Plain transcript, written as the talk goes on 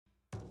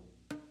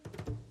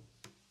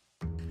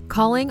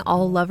Calling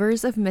all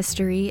lovers of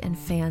mystery and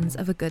fans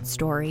of a good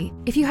story.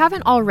 If you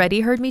haven't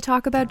already heard me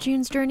talk about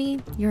June's Journey,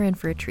 you're in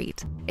for a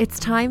treat. It's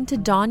time to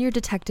don your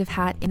detective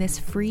hat in this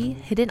free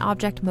hidden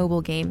object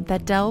mobile game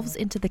that delves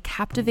into the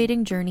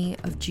captivating journey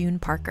of June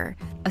Parker,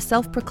 a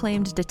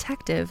self-proclaimed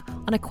detective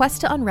on a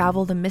quest to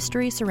unravel the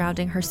mystery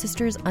surrounding her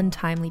sister's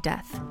untimely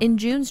death. In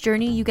June's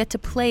Journey, you get to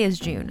play as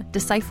June,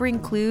 deciphering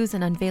clues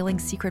and unveiling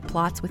secret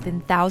plots within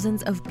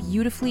thousands of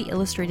beautifully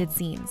illustrated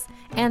scenes.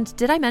 And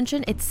did I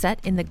mention it's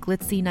set in the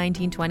glitzy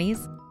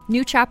 1920s?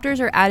 New chapters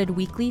are added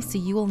weekly, so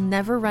you will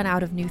never run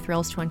out of new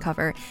thrills to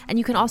uncover, and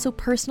you can also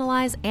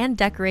personalize and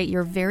decorate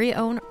your very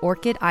own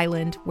Orchid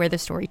Island where the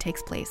story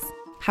takes place.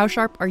 How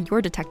sharp are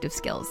your detective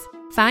skills?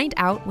 Find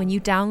out when you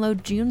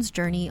download June's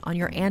Journey on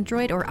your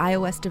Android or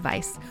iOS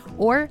device,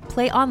 or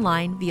play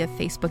online via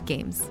Facebook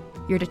Games.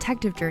 Your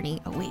detective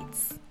journey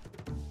awaits.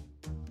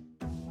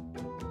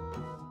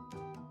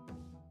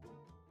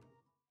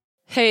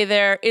 Hey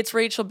there, it's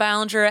Rachel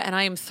Ballinger, and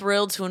I am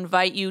thrilled to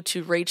invite you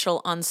to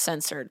Rachel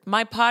Uncensored,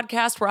 my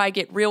podcast where I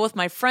get real with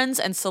my friends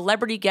and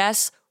celebrity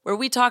guests, where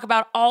we talk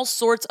about all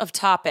sorts of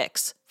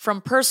topics. From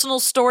personal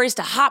stories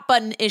to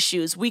hot-button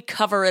issues, we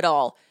cover it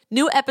all.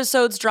 New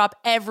episodes drop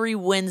every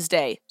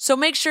Wednesday, so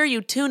make sure you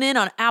tune in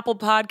on Apple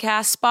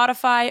Podcasts,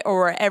 Spotify,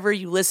 or wherever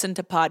you listen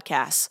to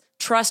podcasts.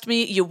 Trust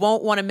me, you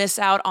won't want to miss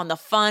out on the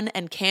fun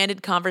and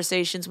candid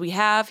conversations we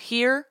have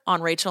here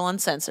on Rachel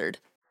Uncensored.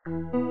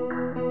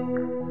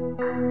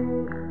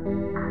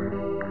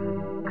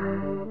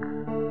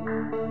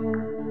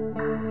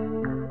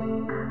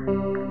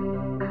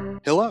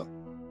 Hello,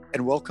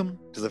 and welcome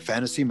to the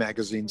Fantasy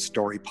Magazine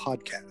Story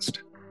Podcast.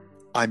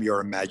 I'm your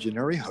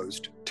imaginary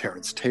host,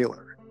 Terrence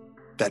Taylor,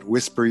 that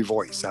whispery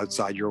voice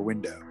outside your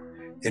window,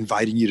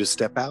 inviting you to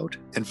step out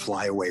and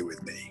fly away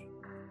with me.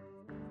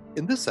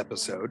 In this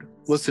episode,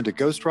 listen to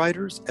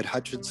Ghostwriters at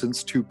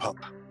Hutchinson's Two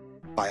Pump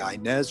by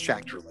Inez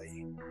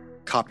Schaechterle,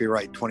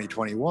 copyright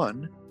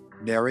 2021,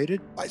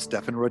 narrated by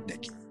Stefan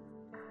Rudnicki.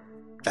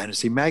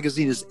 Fantasy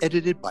Magazine is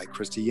edited by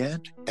Christy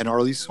Yant and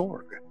Arlie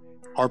Sorg.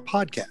 Our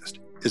podcast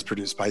is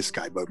produced by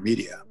Skyboat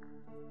Media.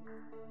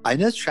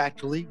 Inez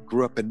Schaechterle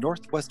grew up in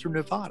northwestern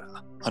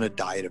Nevada on a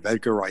diet of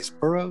Edgar Rice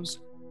Burroughs,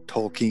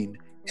 Tolkien,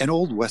 and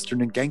old Western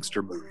and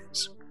gangster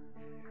movies.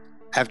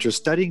 After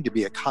studying to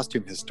be a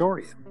costume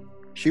historian,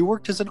 she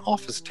worked as an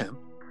office temp,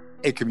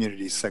 a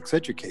community sex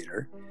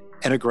educator,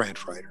 and a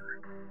grant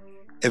writer.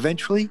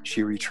 Eventually,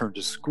 she returned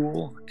to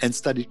school and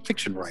studied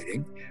fiction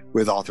writing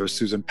with author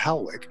Susan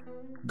Palwick,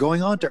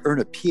 going on to earn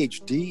a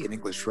PhD in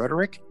English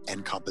rhetoric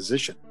and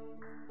composition.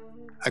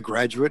 A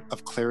graduate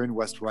of Clarion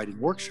West Writing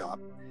Workshop,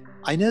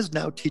 Inez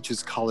now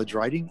teaches college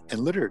writing and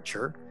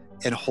literature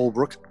in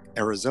Holbrook,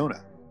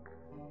 Arizona.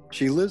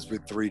 She lives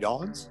with 3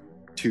 dogs,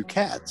 2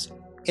 cats,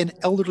 an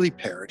elderly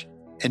parrot,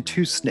 and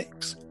 2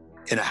 snakes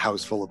in a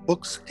house full of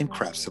books and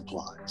craft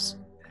supplies.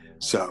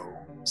 So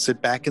sit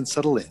back and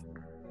settle in.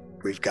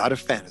 We've got a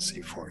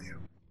fantasy for you.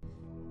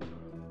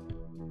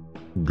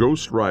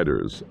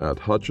 Ghostwriters at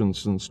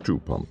Hutchinson's Two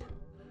Pump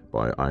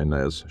by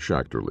Inez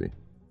Schaechterle.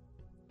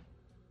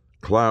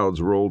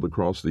 Clouds rolled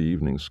across the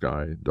evening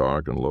sky,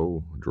 dark and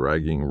low,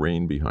 dragging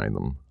rain behind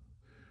them.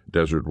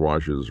 Desert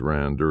washes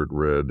ran dirt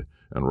red,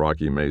 and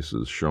rocky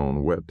mesas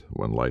shone wet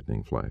when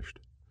lightning flashed.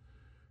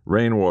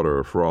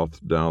 Rainwater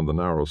frothed down the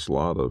narrow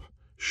slot of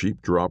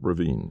Sheep Drop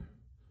Ravine,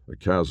 a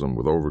chasm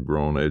with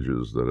overgrown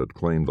edges that had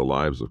claimed the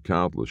lives of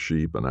countless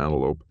sheep and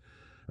antelope,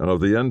 and of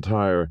the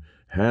entire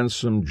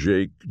Handsome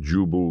Jake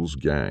Jubal's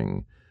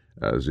gang,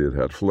 as it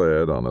had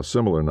fled on a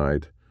similar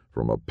night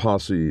from a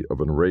posse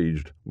of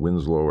enraged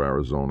Winslow,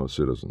 Arizona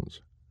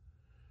citizens.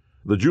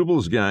 The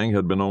Jubal's gang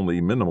had been only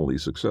minimally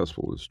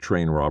successful as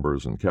train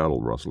robbers and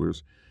cattle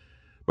rustlers,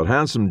 but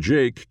Handsome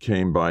Jake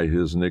came by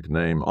his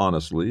nickname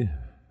honestly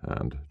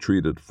and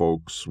treated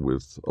folks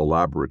with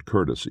elaborate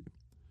courtesy.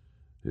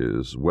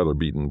 His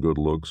weather-beaten good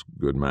looks,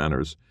 good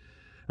manners,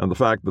 and the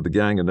fact that the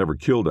gang had never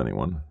killed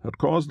anyone had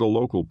caused the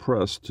local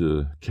press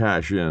to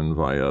cash in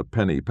via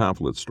penny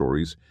pamphlet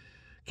stories,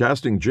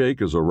 casting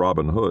Jake as a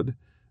Robin Hood,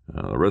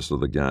 the rest of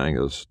the gang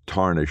as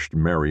tarnished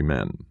merry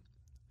men.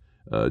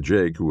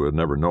 Jake, who had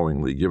never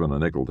knowingly given a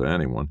nickel to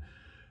anyone,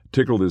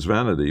 tickled his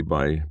vanity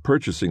by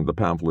purchasing the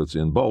pamphlets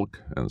in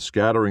bulk and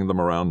scattering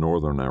them around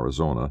northern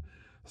Arizona,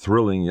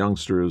 thrilling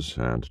youngsters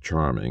and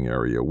charming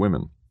area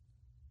women.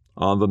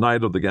 On the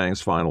night of the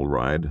gang's final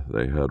ride,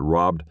 they had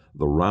robbed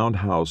the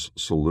Roundhouse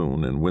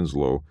Saloon in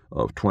Winslow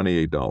of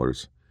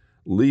 $28,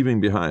 leaving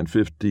behind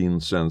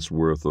 15 cents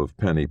worth of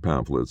penny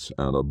pamphlets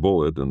and a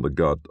bullet in the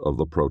gut of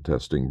the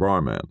protesting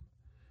barman.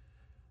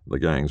 The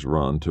gang's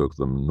run took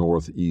them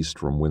northeast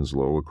from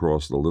Winslow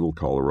across the Little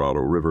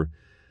Colorado River,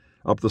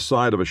 up the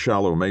side of a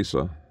shallow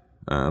mesa,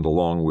 and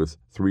along with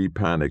 3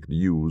 panicked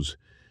ewes,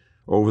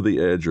 over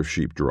the edge of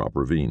Sheep Drop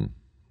Ravine.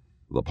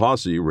 The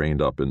posse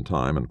reined up in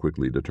time and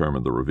quickly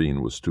determined the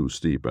ravine was too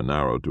steep and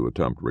narrow to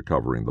attempt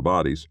recovering the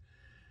bodies.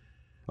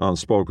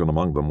 Unspoken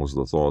among them was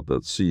the thought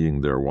that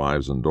seeing their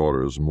wives and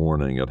daughters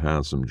mourning at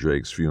Handsome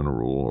Jake's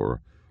funeral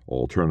or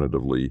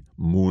Alternatively,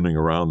 mooning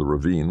around the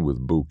ravine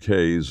with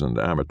bouquets and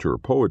amateur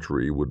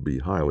poetry would be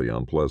highly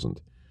unpleasant.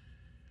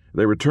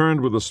 They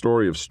returned with a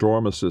story of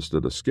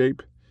storm-assisted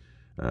escape,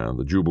 and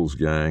the Jubal's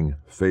gang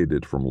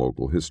faded from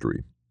local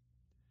history.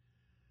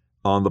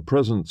 On the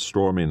present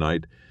stormy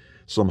night,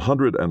 some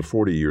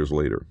 140 years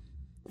later,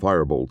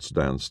 firebolts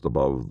danced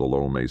above the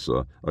low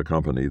mesa,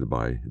 accompanied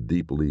by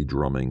deeply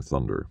drumming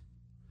thunder.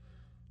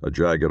 A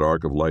jagged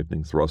arc of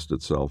lightning thrust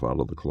itself out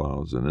of the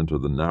clouds and into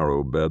the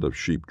narrow bed of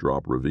Sheep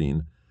Drop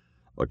Ravine,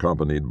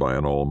 accompanied by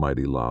an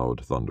almighty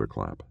loud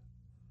thunderclap.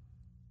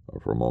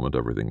 For a moment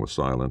everything was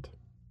silent,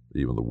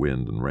 even the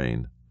wind and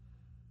rain.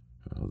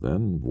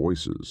 Then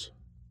voices.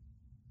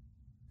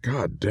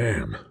 "God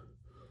damn!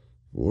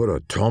 What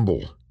a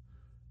tumble!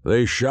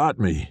 They shot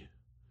me!"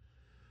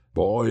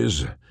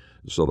 "Boys,"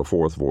 said a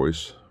fourth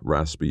voice,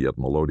 raspy yet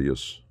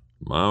melodious,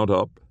 "mount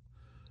up.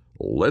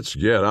 Let's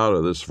get out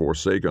of this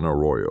forsaken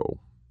arroyo."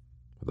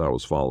 That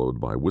was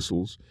followed by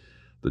whistles,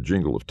 the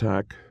jingle of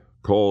tack,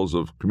 calls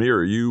of "Come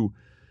here, you,"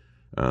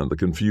 and the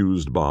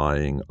confused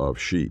baaing of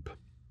sheep.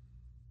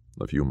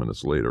 A few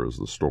minutes later, as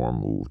the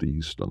storm moved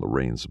east and the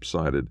rain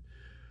subsided,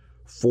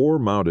 4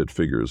 mounted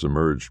figures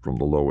emerged from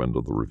the low end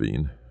of the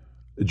ravine.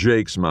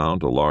 Jake's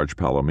mount, a large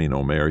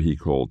Palomino mare he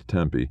called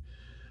Tempe,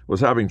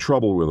 was having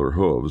trouble with her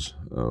hooves,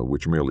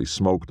 which merely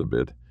smoked a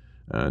bit,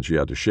 and she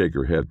had to shake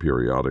her head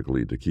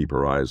periodically to keep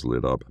her eyes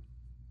lit up.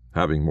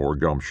 Having more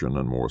gumption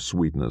and more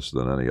sweetness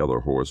than any other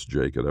horse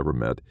Jake had ever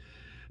met,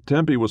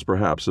 Tempe was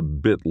perhaps a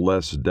bit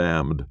less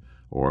damned,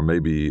 or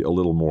maybe a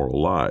little more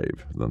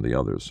alive, than the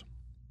others.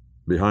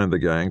 Behind the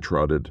gang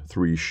trotted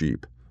 3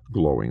 sheep,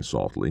 glowing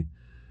softly.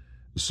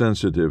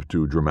 Sensitive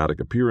to dramatic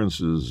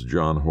appearances,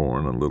 John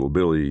Horn and Little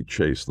Billy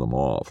chased them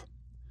off.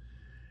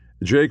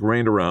 Jake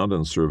reined around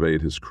and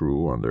surveyed his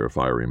crew on their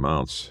fiery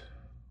mounts.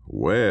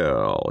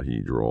 "Well,"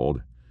 he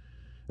drawled,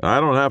 "I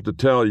don't have to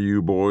tell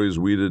you boys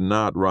we did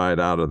not ride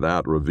out of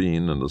that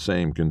ravine in the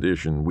same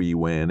condition we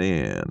went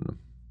in."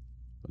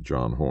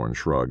 John Horn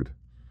shrugged.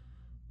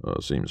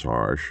 "Seems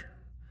harsh.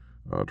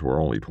 'Twere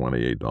only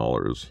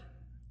 $28.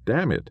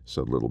 "Damn it,"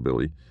 said Little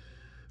Billy,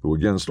 who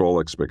against all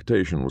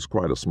expectation was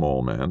quite a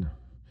small man.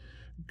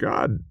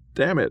 "God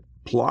damn it,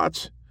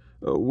 Plots.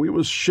 We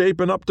was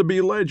shaping up to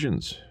be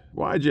legends.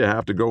 Why'd you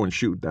have to go and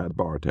shoot that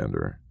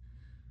bartender?"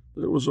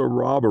 "It was a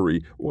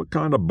robbery. What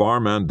kind of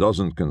barman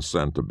doesn't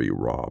consent to be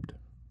robbed?"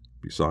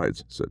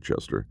 "Besides," said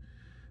Chester,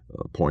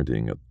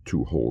 pointing at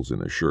 2 holes in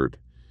his shirt,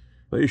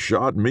 "they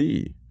shot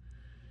me.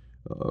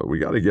 We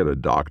got to get a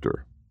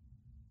doctor."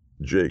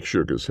 Jake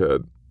shook his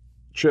head.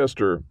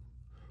 "Chester,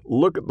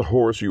 look at the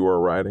horse you are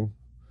riding.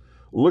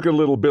 Look at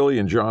Little Billy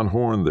and John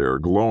Horn there,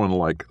 glowing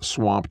like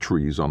swamp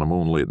trees on a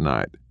moonlit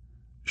night.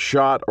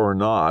 Shot or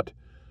not,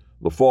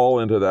 the fall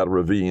into that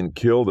ravine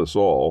killed us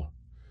all,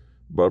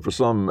 but for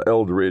some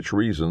eldritch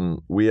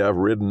reason we have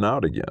ridden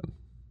out again.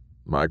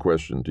 My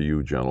question to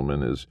you,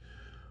 gentlemen, is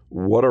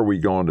what are we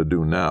going to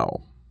do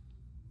now?"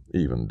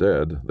 Even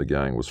dead, the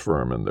gang was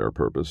firm in their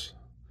purpose.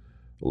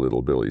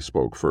 Little Billy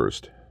spoke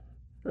first.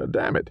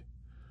 "Damn it.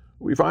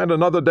 We find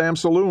another damn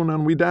saloon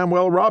and we damn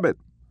well rob it."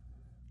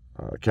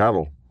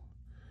 "Cattle.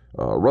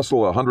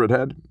 Rustle 100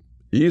 head.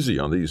 Easy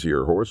on these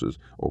here horses,"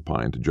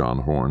 opined John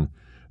Horn,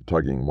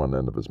 tugging one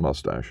end of his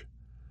mustache.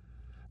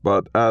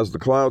 But as the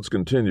clouds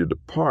continued to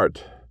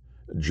part,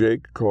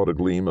 Jake caught a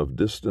gleam of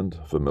distant,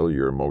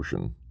 familiar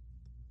motion.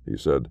 He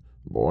said,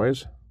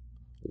 "Boys,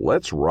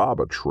 let's rob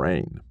a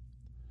train."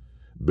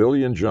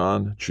 Billy and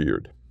John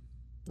cheered.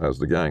 As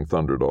the gang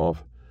thundered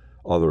off,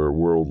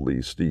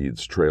 otherworldly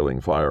steeds trailing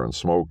fire and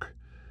smoke,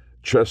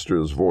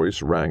 Chester's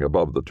voice rang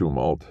above the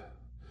tumult.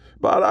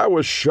 "But I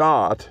was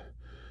shot.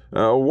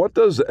 What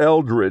does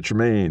eldritch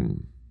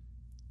mean?"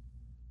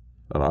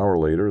 An hour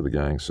later, the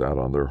gang sat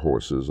on their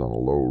horses on a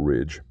low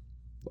ridge.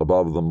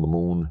 Above them, the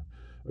moon,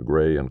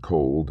 gray and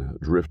cold,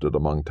 drifted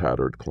among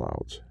tattered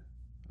clouds.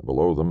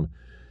 Below them,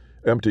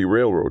 empty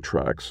railroad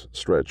tracks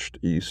stretched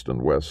east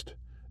and west,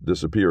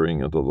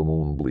 disappearing into the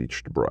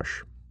moon-bleached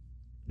brush.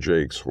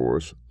 Jake's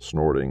horse,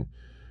 snorting,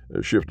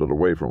 shifted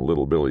away from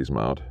Little Billy's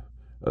mount,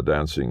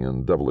 dancing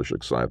in devilish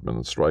excitement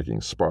and striking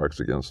sparks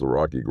against the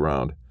rocky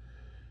ground.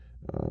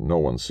 No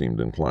one seemed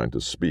inclined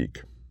to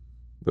speak.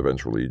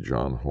 Eventually,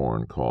 John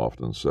Horn coughed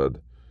and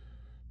said,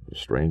 "The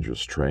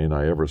strangest train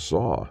I ever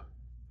saw."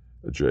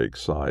 Jake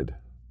sighed.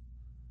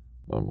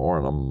 "More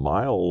than a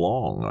mile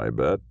long, I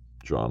bet,"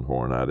 John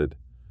Horn added.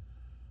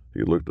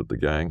 He looked at the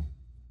gang.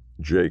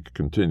 Jake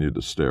continued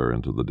to stare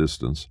into the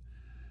distance.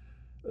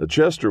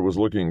 Chester was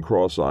looking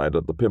cross-eyed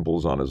at the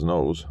pimples on his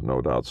nose,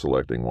 no doubt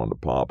selecting one to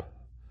pop.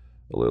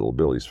 Little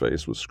Billy's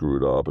face was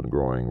screwed up and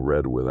growing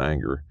red with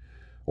anger,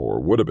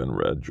 or would have been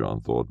red, John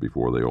thought,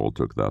 before they all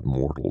took that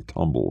mortal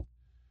tumble.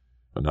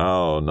 And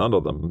now none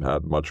of them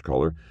had much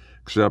color,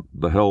 except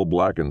the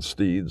hell-blackened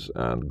steeds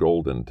and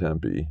golden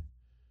Tempe.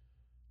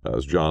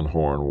 As John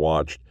Horn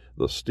watched,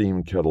 the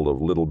steam kettle of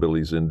Little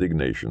Billy's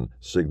indignation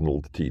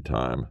signaled tea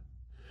time.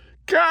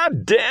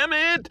 "God damn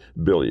it!"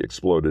 Billy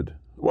exploded.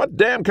 "What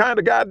damn kind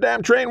of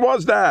goddamn train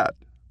was that?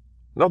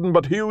 Nothing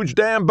but huge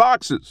damn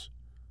boxes.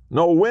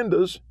 No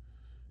windows.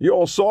 You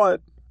all saw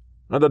it.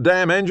 And the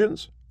damn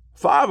engines.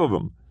 5 of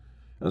them.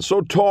 And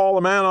so tall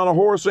a man on a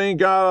horse ain't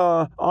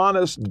got a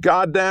honest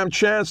goddamn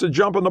chance of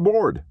jumping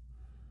aboard.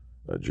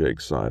 Jake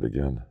sighed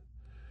again.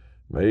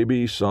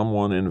 Maybe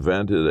someone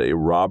invented a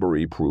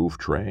robbery-proof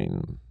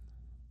train.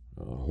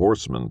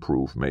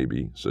 Horseman-proof,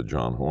 maybe, said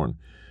John Horn,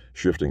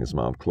 shifting his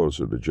mount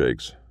closer to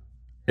Jake's.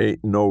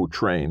 Ain't no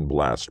train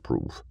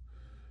blast-proof.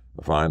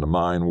 Find a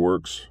mine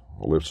works,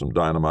 or lift some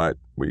dynamite,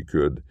 we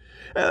could.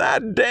 And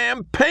that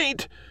damn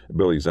paint!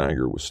 Billy's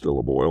anger was still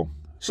aboil.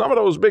 Some of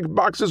those big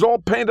boxes all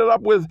painted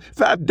up with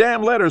fat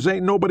damn letters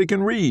ain't nobody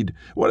can read.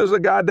 What is the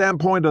goddamn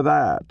point of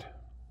that?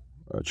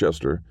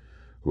 Chester,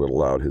 who had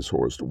allowed his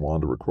horse to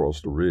wander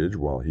across the ridge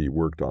while he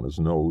worked on his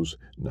nose,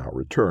 now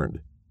returned.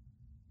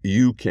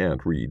 You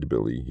can't read,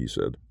 Billy, he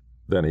said.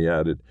 Then he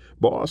added,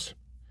 Boss,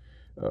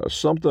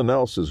 something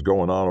else is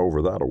going on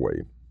over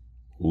that-a-way.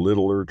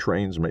 Littler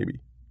trains,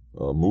 maybe.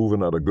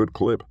 Moving at a good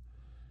clip.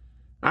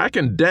 I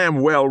can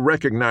damn well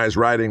recognize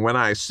writing when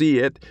I see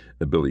it,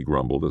 Billy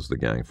grumbled as the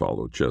gang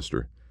followed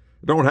Chester.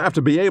 Don't have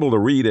to be able to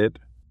read it.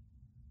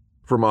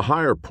 From a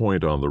higher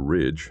point on the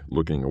ridge,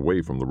 looking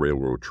away from the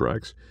railroad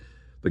tracks,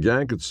 the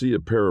gang could see a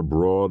pair of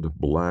broad,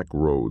 black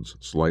roads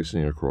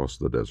slicing across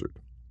the desert.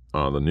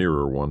 On the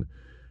nearer one,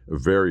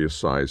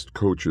 various-sized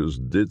coaches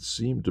did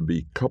seem to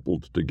be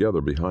coupled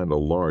together behind a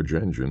large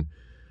engine,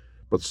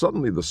 but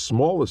suddenly the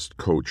smallest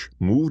coach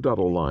moved out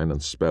of line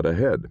and sped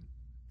ahead.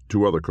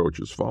 2 other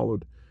coaches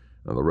followed,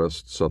 and the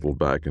rest settled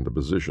back into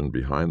position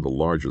behind the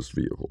largest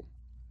vehicle.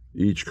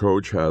 Each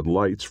coach had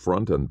lights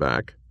front and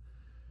back.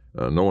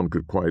 No one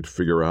could quite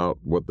figure out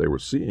what they were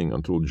seeing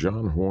until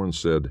John Horn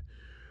said,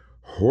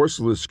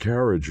 Horseless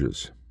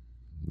carriages.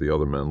 The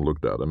other men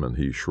looked at him, and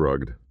he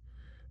shrugged.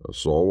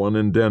 Saw one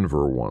in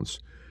Denver once.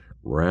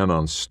 Ran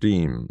on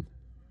steam.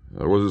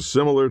 Was it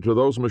similar to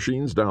those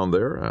machines down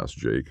there? Asked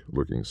Jake,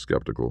 looking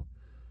skeptical.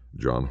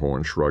 John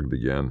Horn shrugged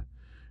again.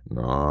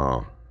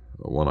 Nah,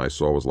 the one I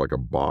saw was like a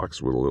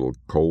box with a little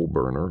coal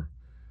burner.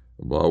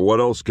 But what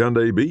else can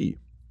they be?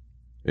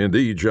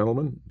 Indeed,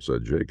 gentlemen,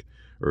 said Jake,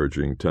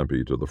 urging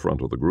Tempe to the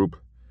front of the group.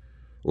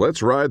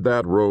 Let's ride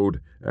that road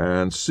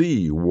and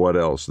see what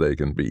else they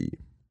can be.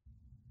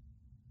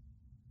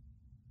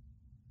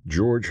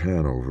 George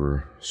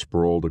Hanover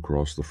sprawled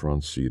across the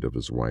front seat of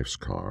his wife's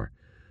car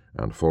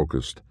and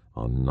focused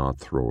on not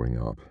throwing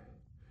up.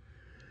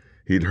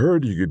 He'd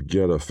heard you could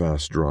get a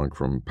fast drunk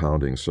from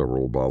pounding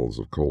several bottles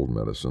of cold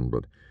medicine,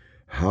 but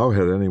how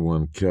had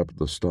anyone kept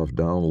the stuff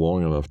down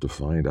long enough to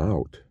find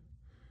out?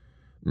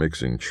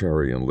 Mixing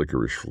cherry and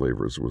licorice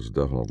flavors was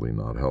definitely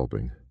not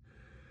helping.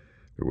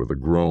 With a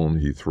groan,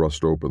 he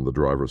thrust open the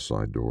driver's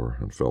side door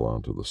and fell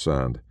onto the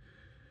sand.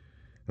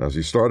 As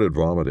he started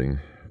vomiting,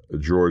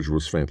 George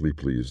was faintly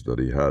pleased that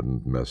he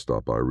hadn't messed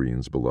up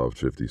Irene's beloved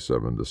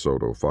 57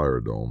 DeSoto Fire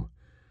Dome.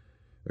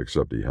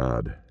 Except he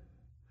had.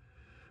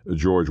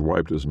 George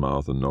wiped his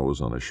mouth and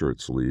nose on his shirt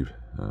sleeve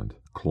and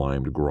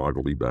climbed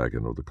groggily back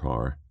into the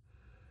car.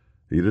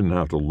 He didn't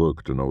have to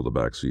look to know the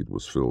back seat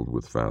was filled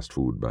with fast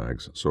food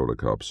bags, soda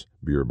cups,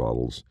 beer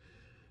bottles,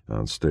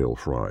 and stale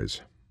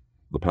fries.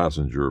 The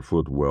passenger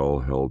footwell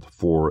held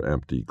 4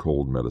 empty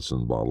cold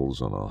medicine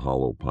bottles and a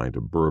hollow pint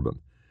of bourbon.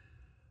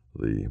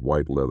 The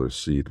white leather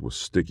seat was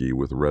sticky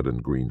with red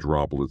and green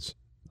droplets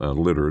and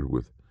littered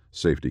with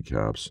safety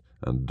caps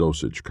and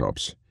dosage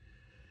cups.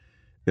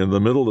 In the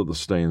middle of the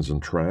stains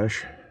and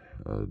trash,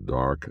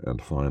 dark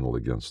and final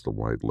against the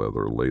white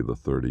leather, lay the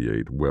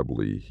 .38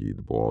 Webley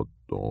he'd bought,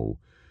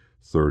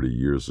 30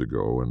 years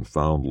ago and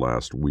found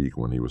last week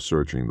when he was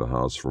searching the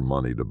house for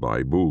money to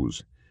buy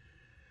booze.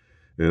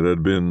 It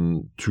had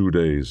been 2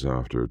 days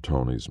after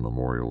Tony's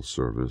memorial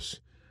service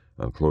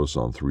and close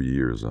on 3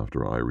 years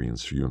after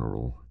Irene's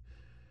funeral.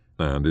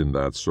 And in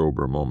that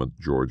sober moment,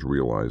 George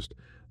realized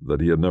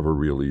that he had never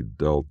really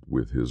dealt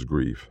with his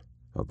grief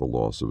at the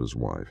loss of his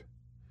wife.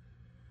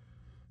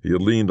 He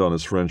had leaned on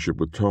his friendship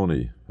with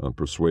Tony and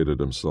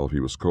persuaded himself he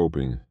was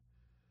coping,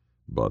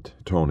 but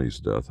Tony's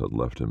death had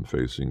left him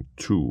facing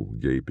 2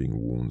 gaping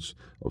wounds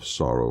of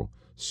sorrow,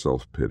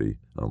 self-pity,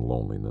 and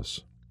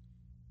loneliness.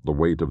 The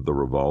weight of the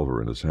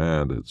revolver in his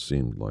hand had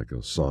seemed like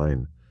a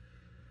sign.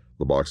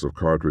 The box of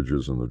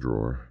cartridges in the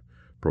drawer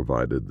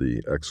provided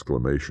the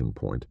exclamation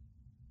point.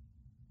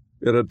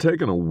 It had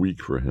taken a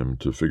week for him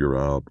to figure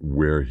out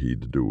where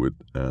he'd do it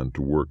and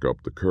to work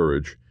up the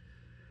courage,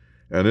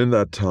 and in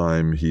that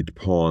time he'd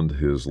pawned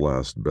his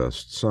last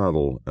best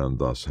saddle and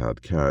thus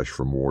had cash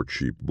for more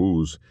cheap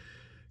booze,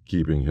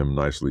 keeping him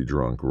nicely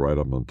drunk right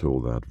up until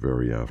that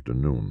very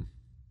afternoon.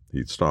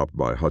 He'd stopped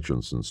by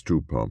Hutchinson's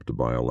 2-pump to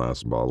buy a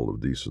last bottle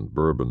of decent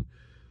bourbon,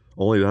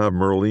 only to have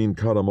Merline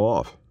cut him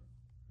off.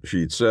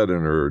 She'd said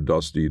in her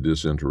dusty,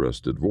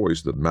 disinterested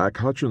voice that Mac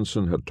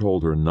Hutchinson had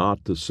told her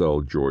not to sell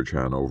George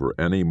Hanover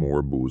any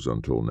more booze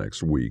until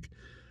next week,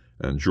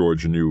 and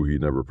George knew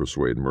he'd never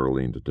persuade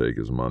Merline to take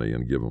his money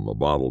and give him a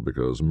bottle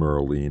because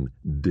Merline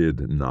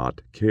did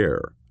not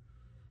care.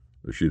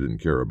 She didn't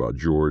care about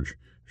George.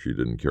 She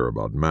didn't care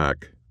about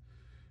Mac.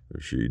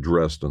 She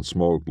dressed and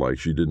smoked like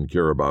she didn't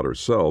care about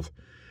herself,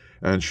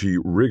 and she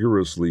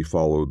rigorously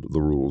followed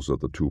the rules at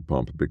the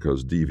two-pump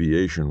because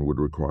deviation would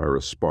require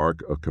a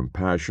spark of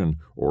compassion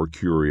or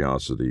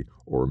curiosity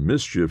or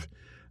mischief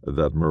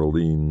that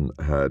Merlene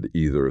had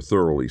either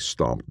thoroughly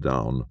stomped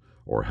down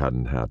or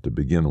hadn't had to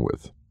begin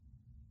with.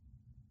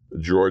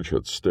 George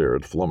had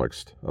stared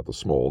flummoxed at the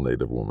small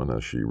native woman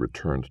as she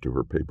returned to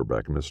her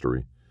paperback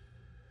mystery.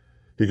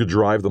 He could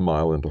drive the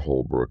mile into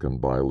Holbrook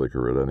and buy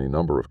liquor at any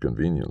number of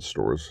convenience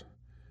stores.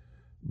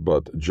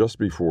 But just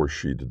before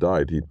she'd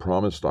died, he'd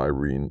promised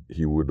Irene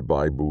he would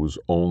buy booze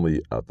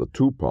only at the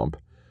two-pump,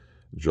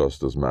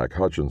 just as Mac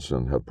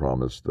Hutchinson had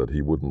promised that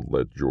he wouldn't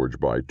let George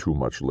buy too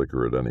much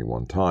liquor at any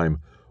one time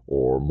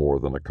or more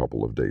than a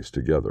couple of days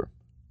together.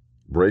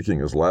 Breaking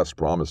his last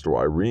promise to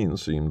Irene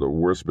seemed a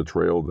worse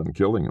betrayal than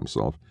killing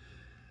himself,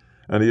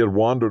 and he had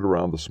wandered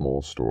around the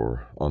small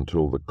store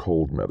until the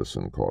cold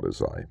medicine caught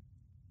his eye.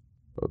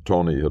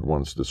 Tony had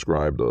once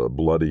described a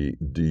bloody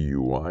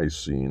DUI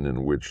scene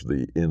in which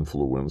the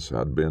influence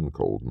had been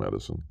cold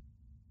medicine.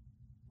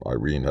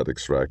 Irene had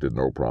extracted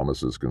no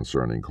promises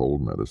concerning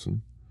cold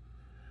medicine.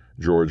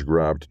 George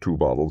grabbed 2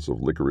 bottles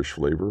of licorice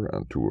flavor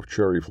and 2 of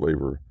cherry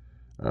flavor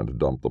and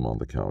dumped them on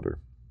the counter.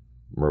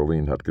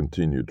 Merlene had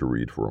continued to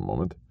read for a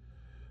moment,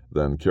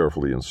 then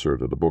carefully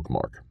inserted a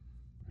bookmark.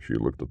 She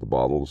looked at the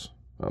bottles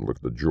and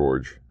looked at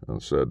George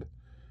and said,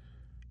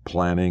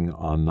 "Planning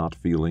on not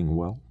feeling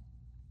well?"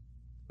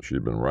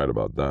 She'd been right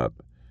about that.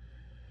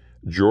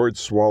 George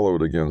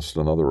swallowed against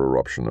another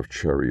eruption of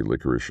cherry,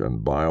 licorice,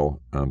 and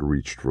bile and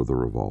reached for the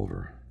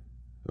revolver.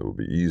 It would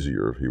be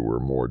easier if he were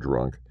more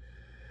drunk,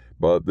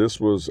 but this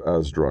was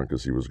as drunk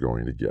as he was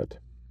going to get.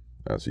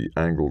 As he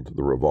angled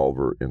the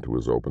revolver into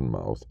his open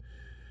mouth,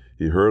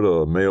 he heard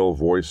a male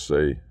voice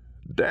say,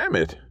 "Damn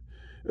it!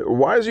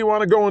 Why does he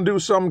want to go and do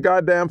some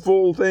goddamn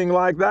fool thing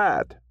like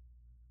that?"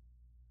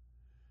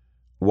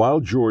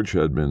 While George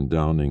had been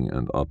downing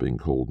and upping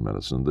cold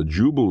medicine, the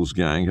Jubal's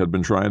gang had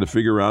been trying to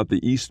figure out the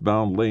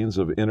eastbound lanes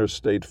of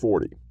Interstate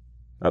 40.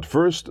 At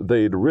first,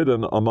 they'd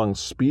ridden among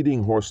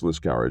speeding horseless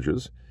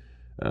carriages,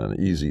 an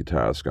easy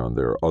task on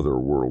their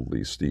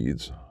otherworldly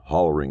steeds,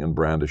 hollering and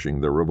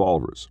brandishing their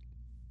revolvers.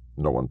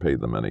 No one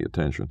paid them any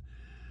attention.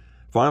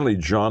 Finally,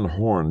 John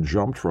Horn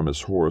jumped from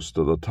his horse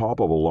to the top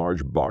of a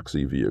large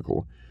boxy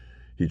vehicle.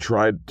 He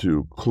tried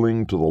to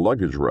cling to the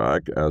luggage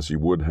rack as he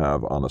would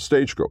have on a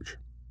stagecoach.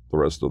 The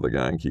rest of the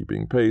gang,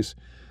 keeping pace,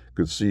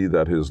 could see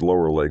that his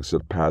lower legs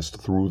had passed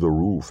through the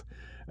roof,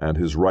 and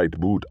his right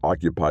boot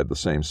occupied the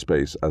same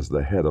space as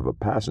the head of a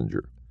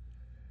passenger.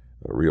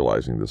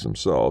 Realizing this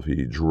himself,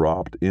 he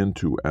dropped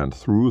into and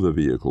through the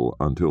vehicle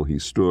until he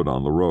stood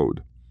on the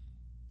road.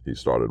 He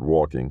started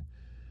walking,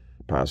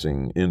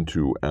 passing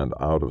into and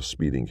out of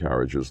speeding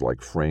carriages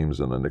like frames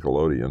in a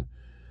Nickelodeon,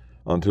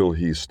 until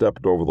he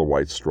stepped over the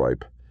white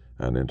stripe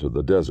and into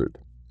the desert.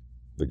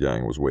 The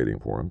gang was waiting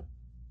for him.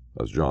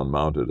 As John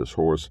mounted his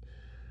horse,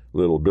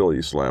 little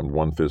Billy slammed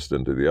one fist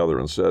into the other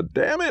and said,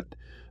 "Damn it!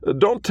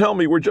 Don't tell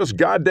me we're just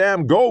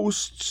goddamn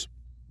ghosts!"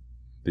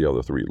 The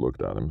other 3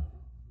 looked at him.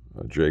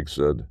 Jake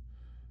said,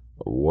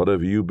 "What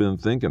have you been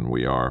thinking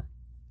we are?"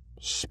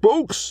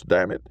 "Spooks,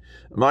 damn it!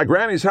 My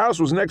granny's house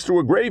was next to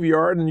a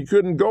graveyard, and you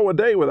couldn't go a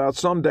day without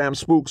some damn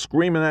spook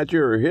screaming at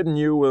you or hitting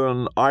you with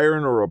an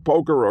iron or a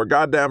poker or a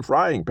goddamn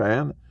frying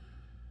pan."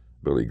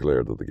 Billy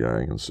glared at the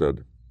gang and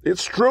said,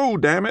 "It's true,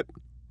 damn it!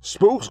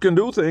 Spooks can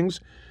do things,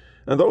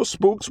 and those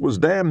spooks was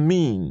damn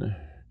mean.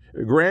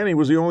 Granny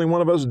was the only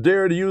one of us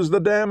dared to use the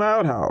damn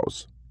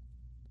outhouse."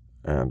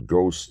 "And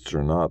ghosts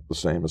are not the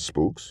same as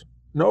spooks?"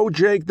 "No,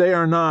 Jake, they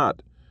are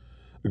not.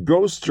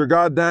 Ghosts are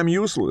goddamn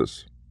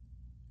useless."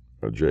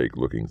 Jake,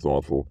 looking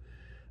thoughtful,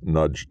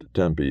 nudged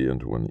Tempe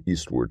into an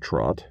eastward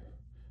trot.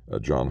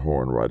 John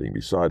Horn, riding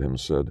beside him,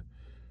 said,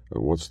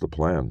 "What's the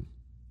plan?"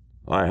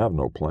 "I have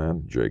no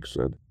plan," Jake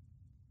said.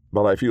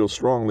 "But I feel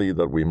strongly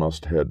that we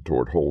must head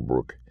toward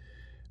Holbrook,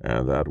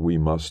 and that we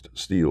must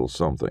steal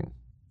something."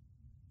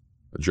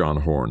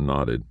 John Horn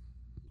nodded.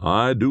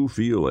 "I do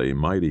feel a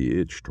mighty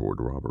itch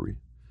toward robbery.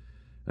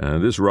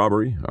 And this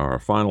robbery, our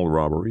final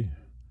robbery,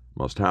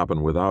 must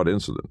happen without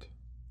incident.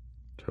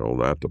 Tell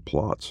that to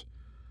Plots."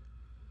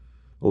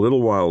 A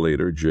little while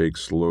later, Jake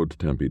slowed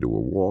Tempe to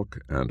a walk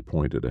and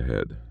pointed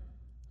ahead.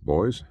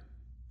 "Boys,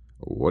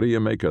 what do you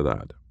make of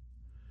that?"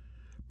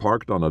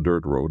 Parked on a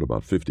dirt road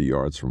about 50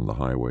 yards from the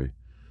highway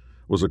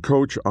was a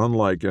coach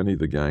unlike any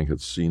the gang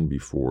had seen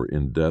before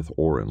in death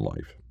or in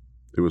life.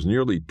 It was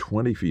nearly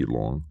 20 feet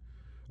long,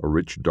 a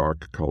rich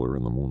dark color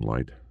in the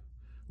moonlight,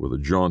 with a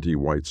jaunty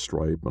white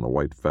stripe and a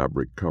white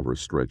fabric cover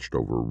stretched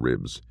over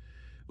ribs,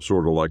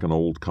 sort of like an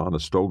old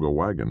Conestoga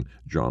wagon,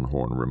 John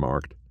Horn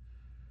remarked.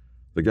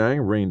 The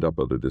gang reined up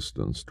at a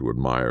distance to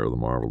admire the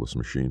marvelous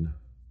machine.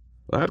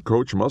 "That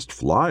coach must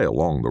fly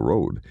along the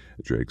road,"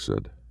 Jake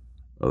said.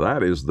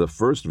 "That is the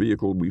first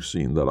vehicle we've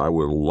seen that I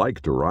would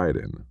like to ride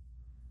in."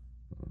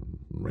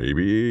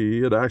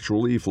 "Maybe it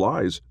actually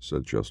flies,"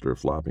 said Chester,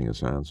 flapping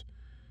his hands.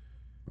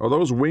 "Are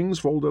those wings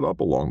folded up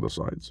along the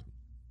sides?"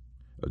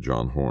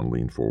 John Horn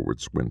leaned forward,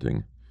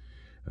 squinting.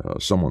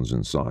 "Someone's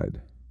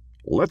inside."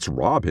 "Let's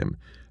rob him."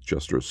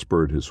 Chester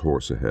spurred his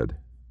horse ahead.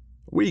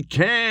 "We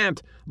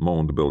can't,"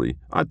 moaned Billy.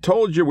 "I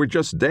told you we're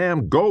just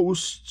damn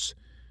ghosts."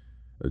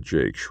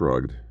 Jake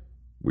shrugged.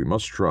 "We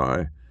must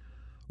try.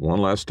 One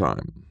last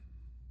time."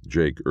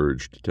 Jake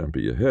urged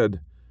Tempe ahead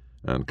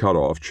and cut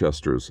off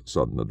Chester's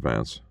sudden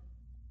advance.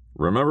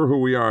 "Remember who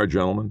we are,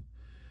 gentlemen.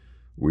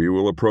 We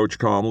will approach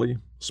calmly,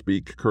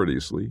 speak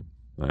courteously,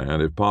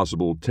 and if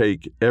possible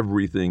take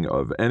everything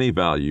of any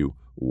value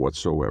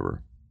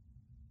whatsoever."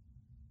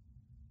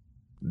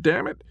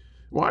 "Damn it,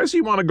 why does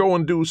he want to go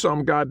and do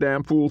some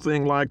goddamn fool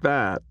thing like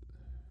that?"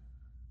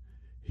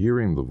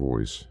 Hearing the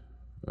voice,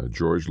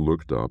 George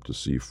looked up to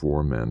see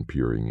 4 men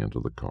peering into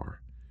the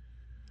car.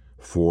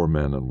 4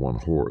 men and 1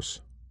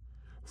 horse.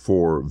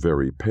 4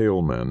 very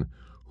pale men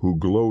who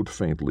glowed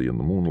faintly in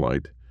the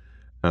moonlight,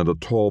 and a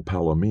tall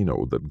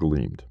palomino that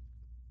gleamed.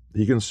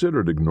 He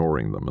considered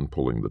ignoring them and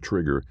pulling the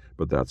trigger,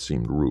 but that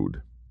seemed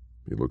rude.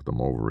 He looked them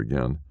over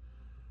again.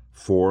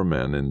 4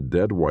 men in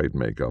dead white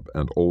makeup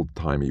and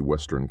old-timey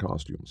Western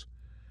costumes.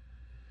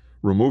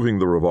 Removing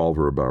the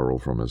revolver barrel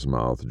from his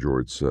mouth,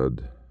 George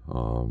said,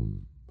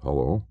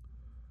 "Hello?"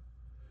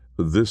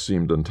 This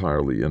seemed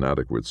entirely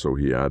inadequate, so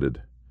he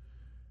added,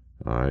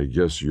 "I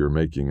guess you're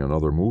making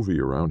another movie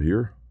around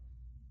here?"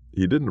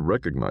 He didn't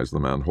recognize the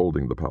man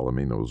holding the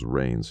palomino's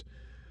reins,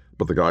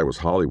 but the guy was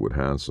Hollywood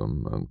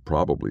handsome and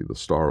probably the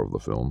star of the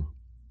film.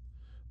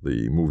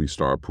 The movie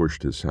star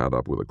pushed his hat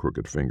up with a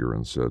crooked finger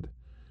and said,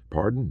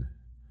 "Pardon?"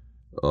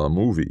 "A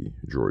movie,"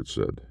 George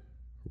said.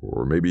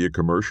 "Or maybe a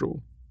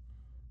commercial.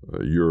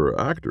 You're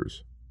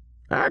actors."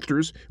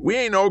 "Actors? We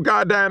ain't no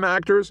goddamn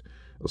actors."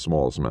 The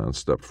smallest man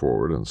stepped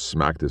forward and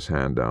smacked his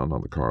hand down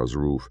on the car's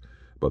roof,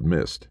 but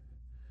missed.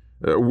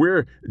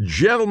 "We're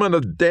gentlemen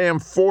of damn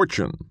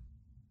fortune."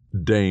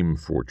 "Dame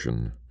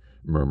Fortune,"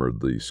 murmured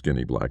the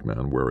skinny black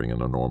man wearing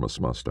an enormous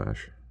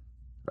mustache.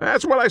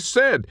 "That's what I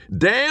said.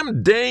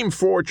 Damn Dame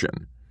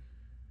Fortune."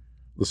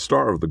 The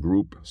star of the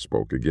group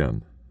spoke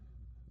again.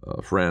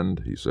 "Friend,"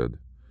 he said,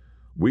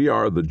 "we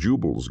are the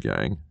Jubles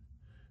gang,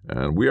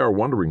 and we are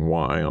wondering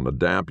why, on a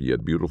damp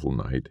yet beautiful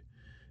night,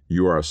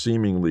 you are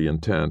seemingly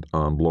intent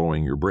on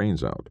blowing your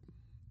brains out."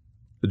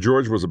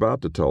 George was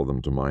about to tell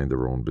them to mind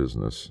their own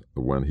business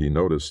when he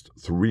noticed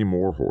 3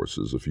 more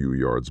horses a few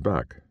yards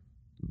back,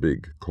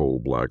 big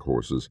coal-black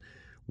horses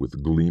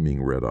with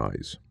gleaming red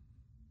eyes.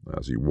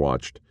 As he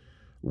watched,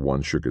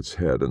 one shook its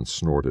head and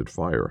snorted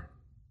fire.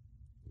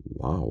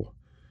 Wow.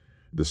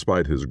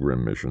 Despite his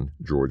grim mission,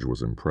 George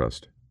was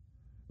impressed.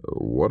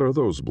 What are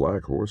those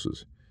black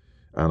horses?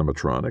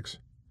 Animatronics?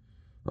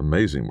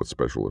 Amazing what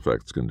special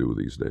effects can do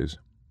these days.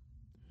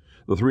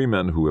 The 3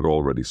 men who had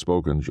already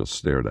spoken just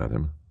stared at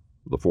him.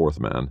 The 4th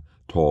man,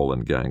 tall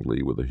and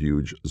gangly with a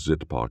huge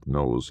zit-pocked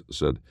nose,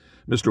 said,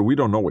 "Mister, we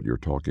don't know what you're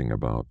talking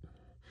about.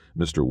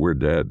 Mister, we're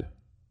dead."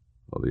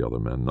 The other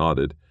men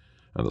nodded,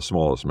 and the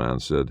smallest man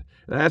said,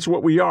 "That's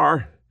what we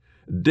are.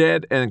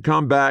 Dead and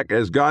come back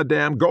as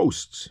goddamn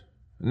ghosts.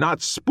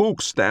 Not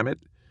spooks, damn it."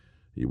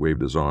 He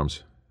waved his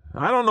arms.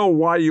 "I don't know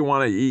why you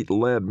want to eat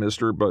lead,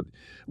 mister, but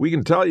we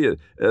can tell you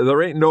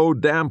there ain't no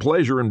damn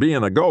pleasure in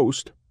being a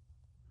ghost."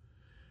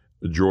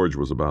 George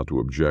was about to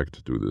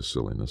object to this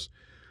silliness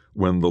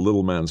when the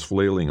little man's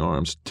flailing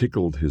arms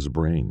tickled his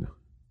brain.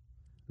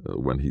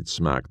 When he'd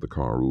smacked the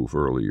car roof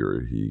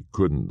earlier, he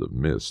couldn't have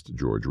missed,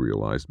 George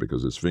realized,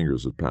 because his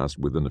fingers had passed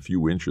within a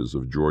few inches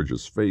of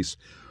George's face,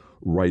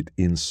 right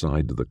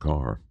inside the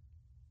car.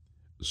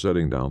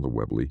 Setting down the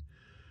Webley,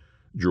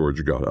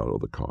 George got out of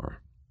the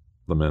car.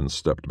 The men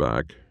stepped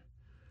back,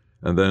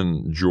 and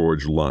then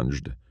George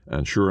lunged,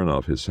 and sure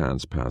enough his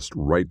hands passed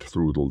right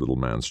through the little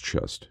man's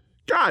chest.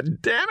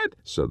 "God damn it,"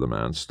 said the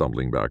man,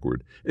 stumbling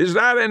backward. "Is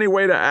that any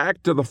way to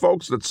act to the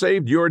folks that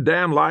saved your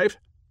damn life?"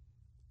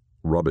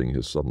 Rubbing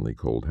his suddenly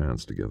cold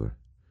hands together,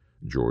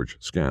 George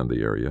scanned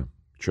the area,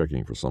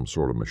 checking for some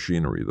sort of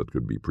machinery that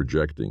could be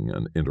projecting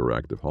an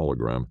interactive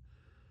hologram.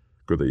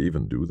 Could they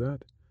even do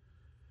that?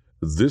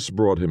 This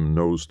brought him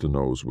nose to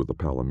nose with the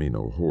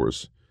Palomino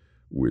horse,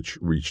 which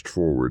reached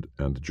forward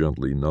and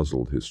gently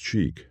nuzzled his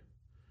cheek.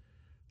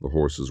 The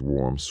horse's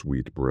warm,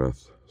 sweet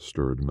breath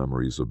stirred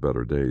memories of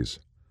better days.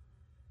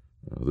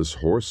 "This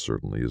horse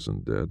certainly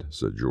isn't dead,"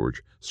 said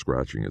George,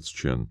 scratching its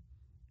chin.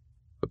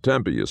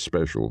 "Tempe is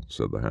special,"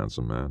 said the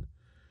handsome man.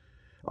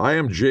 "I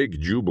am Jake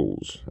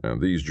Jubles,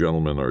 and these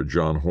gentlemen are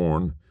John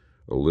Horn,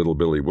 Little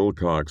Billy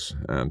Wilcox,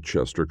 and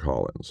Chester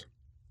Collins."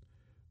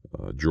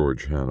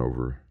 George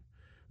Hanover.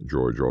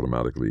 George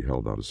automatically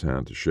held out his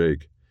hand to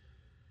shake.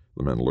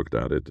 The men looked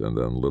at it, and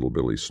then Little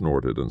Billy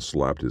snorted and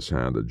slapped his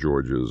hand at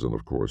George's, and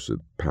of course it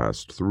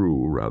passed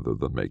through rather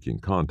than making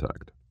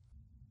contact.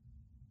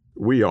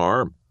 "We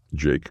are,"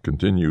 Jake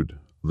continued,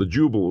 "the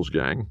Jubles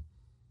gang."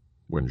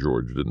 When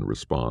George didn't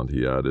respond,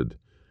 he added,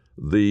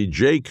 "The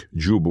Jake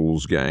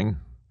Jubles gang.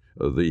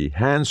 The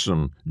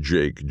handsome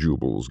Jake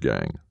Jubles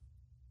gang."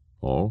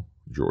 "Oh?"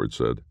 George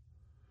said.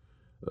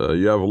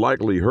 "You have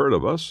likely heard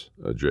of us,"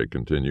 Jake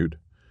continued.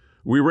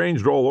 "We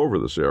ranged all over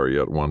this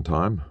area at one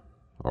time.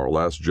 Our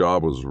last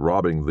job was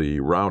robbing the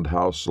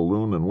Roundhouse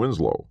Saloon in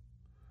Winslow."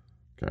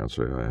 "Can't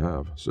say I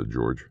have," said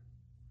George.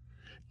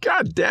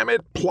 God damn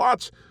it,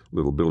 plots!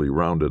 Little Billy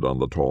rounded on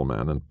the tall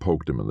man and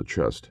poked him in the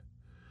chest.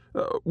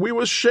 We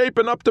was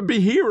shaping up to be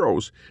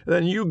heroes.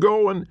 Then you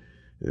go and...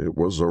 It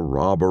was a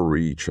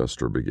robbery,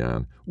 Chester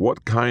began.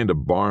 What kind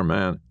of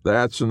barman?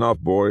 That's enough,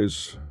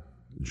 boys.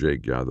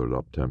 Jake gathered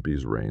up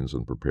Tempe's reins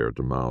and prepared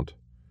to mount.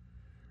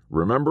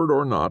 Remembered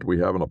or not, we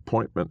have an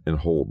appointment in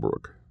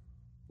Holbrook.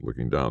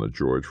 Looking down at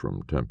George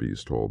from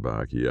Tempe's tall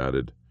back, he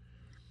added,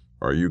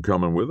 Are you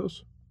coming with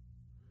us?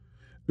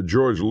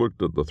 George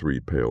looked at the three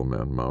pale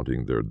men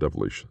mounting their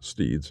devilish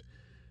steeds,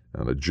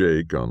 and at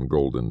Jake on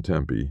golden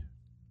Tempe.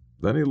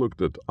 Then he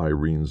looked at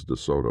Irene's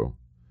DeSoto,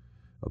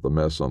 at the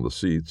mess on the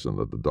seats, and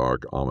at the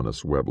dark,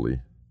 ominous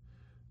Webley.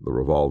 The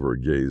revolver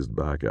gazed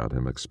back at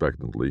him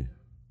expectantly.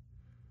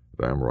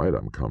 Damn right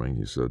I'm coming,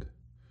 he said,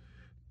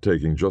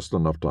 taking just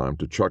enough time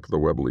to chuck the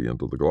Webley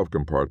into the glove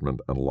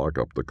compartment and lock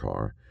up the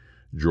car.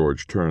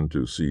 George turned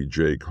to see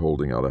Jake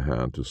holding out a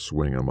hand to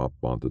swing him up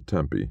onto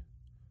Tempe.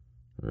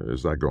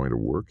 Is that going to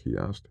work? He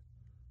asked.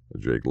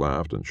 Jake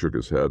laughed and shook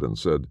his head and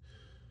said,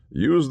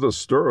 Use the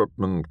stirrup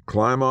and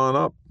climb on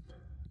up.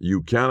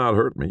 You cannot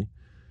hurt me.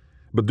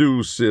 But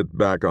do sit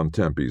back on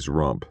Tempe's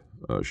rump.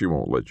 She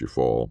won't let you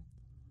fall.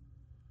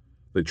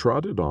 They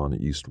trotted on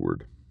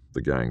eastward,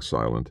 the gang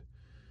silent,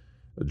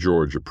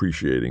 George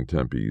appreciating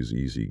Tempe's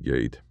easy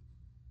gait.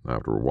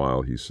 After a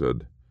while he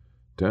said,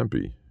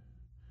 Tempe,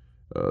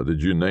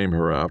 did you name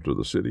her after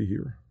the city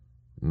here?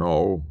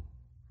 No.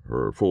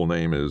 Her full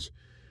name is...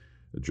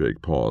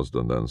 Jake paused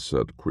and then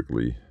said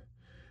quickly,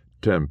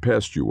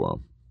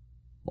 Tempestua.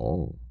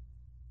 Oh.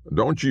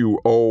 Don't you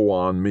owe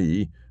on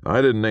me.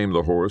 I didn't name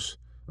the horse.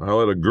 I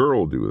let a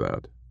girl do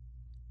that.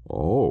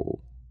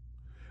 Oh.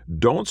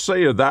 Don't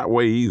say it that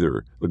way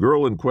either. The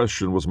girl in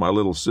question was my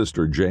little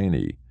sister,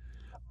 Janie.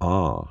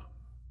 Ah,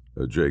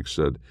 Jake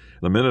said.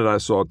 The minute I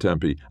saw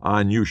Tempe,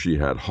 I knew she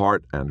had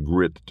heart and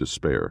grit to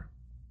spare.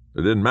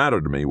 It didn't matter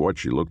to me what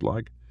she looked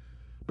like.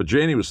 But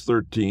Janie was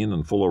 13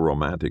 and full of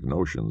romantic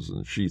notions,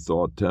 and she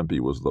thought Tempe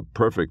was the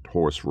perfect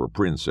horse for a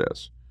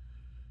princess.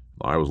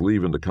 I was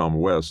leaving to come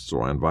west,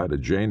 so I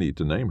invited Janie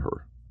to name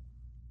her.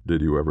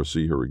 Did you ever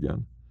see her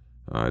again?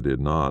 I did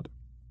not.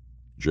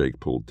 Jake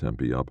pulled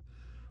Tempe up,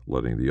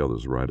 letting the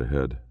others ride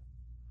ahead.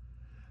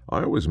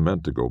 I always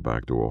meant to go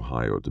back to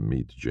Ohio to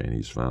meet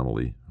Janie's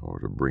family, or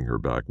to bring her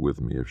back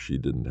with me if she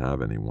didn't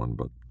have anyone,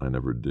 but I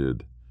never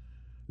did.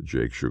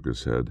 Jake shook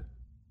his head.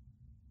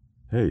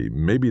 Hey,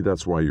 maybe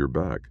that's why you're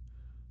back,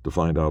 to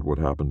find out what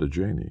happened to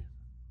Janie.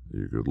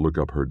 You could look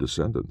up her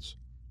descendants.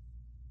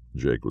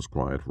 Jake was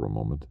quiet for a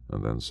moment,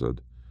 and then said,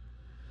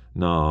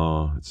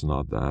 No, it's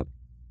not that.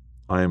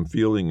 I am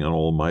feeling an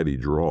almighty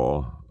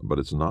draw, but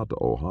it's not to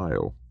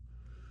Ohio.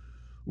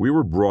 We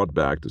were brought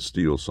back to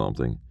steal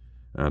something,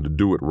 and to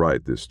do it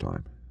right this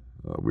time.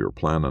 We were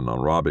planning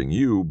on robbing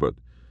you, but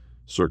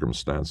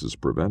circumstances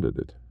prevented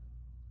it.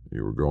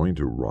 You were going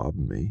to rob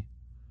me?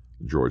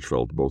 George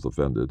felt both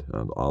offended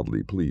and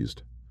oddly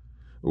pleased.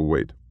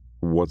 Wait,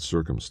 what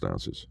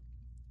circumstances?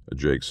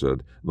 Jake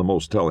said, The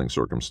most telling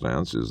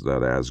circumstance is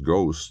that as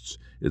ghosts,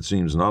 it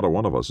seems not a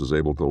one of us is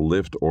able to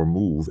lift or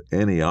move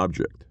any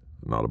object,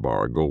 not a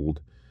bar of gold,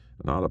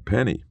 not a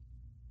penny.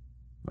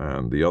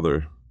 And the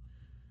other,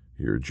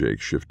 here Jake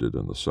shifted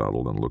in the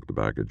saddle and looked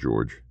back at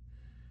George,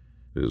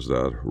 is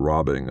that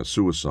robbing a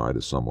suicide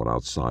is somewhat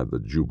outside the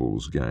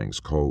Jubal's gang's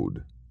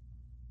code.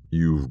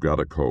 You've got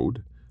a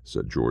code?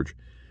 Said George.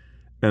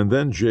 And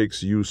then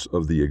Jake's use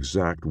of the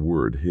exact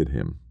word hit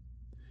him.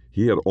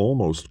 He had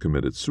almost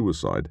committed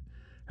suicide,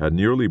 had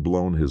nearly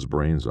blown his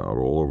brains out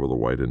all over the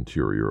white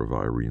interior of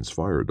Irene's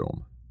fire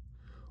dome.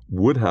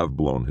 Would have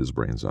blown his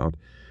brains out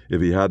if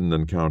he hadn't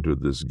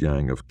encountered this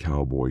gang of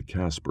cowboy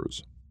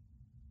Caspers.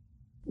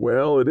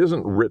 Well, it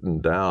isn't written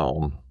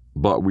down,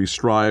 but we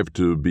strive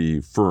to be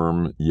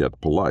firm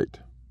yet polite.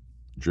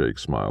 Jake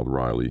smiled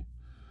wryly.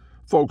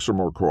 Folks are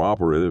more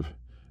cooperative,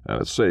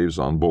 and it saves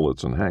on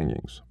bullets and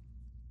hangings.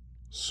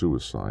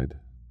 Suicide.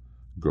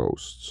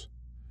 Ghosts.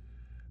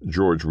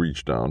 George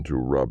reached down to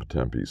rub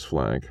Tempe's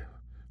flank,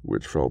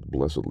 which felt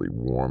blessedly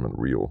warm and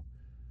real.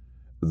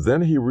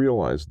 Then he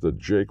realized that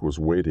Jake was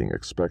waiting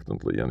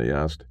expectantly, and he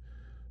asked,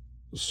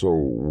 So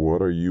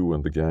what are you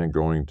and the gang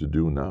going to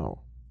do now?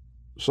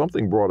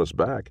 Something brought us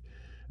back,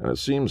 and it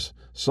seems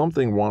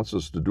something wants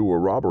us to do a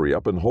robbery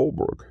up in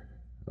Holbrook.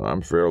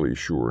 I'm fairly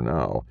sure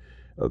now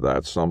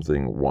that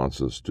something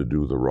wants us to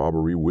do the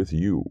robbery with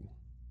you.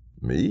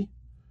 Me?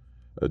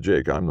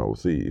 Jake, I'm no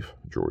thief,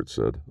 George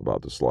said,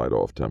 about to slide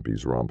off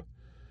Tempe's rump.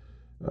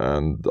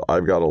 And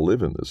I've got to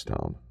live in this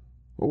town.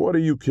 What do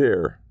you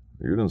care?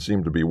 You didn't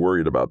seem to be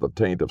worried about the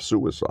taint of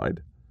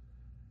suicide.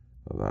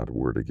 That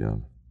word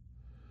again.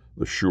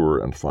 The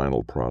sure and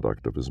final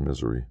product of his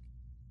misery.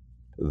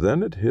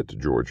 Then it hit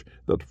George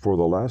that for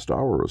the last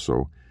hour or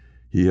so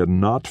he had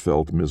not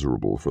felt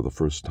miserable for the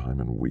first time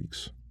in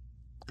weeks.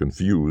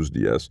 Confused,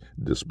 yes,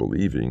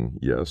 disbelieving,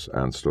 yes,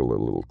 and still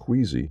a little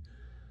queasy,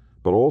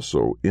 but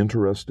also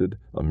interested,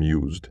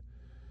 amused,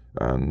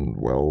 and,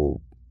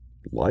 well,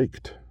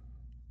 liked.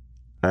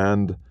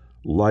 And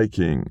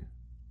liking.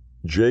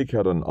 Jake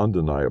had an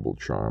undeniable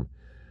charm,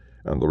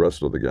 and the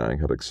rest of the gang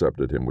had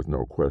accepted him with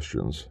no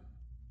questions.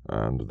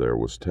 And there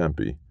was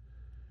Tempe.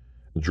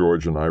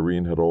 George and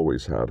Irene had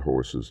always had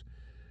horses,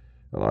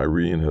 and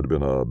Irene had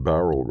been a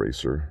barrel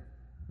racer.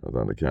 And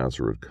then the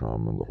cancer had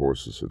come, and the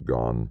horses had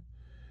gone,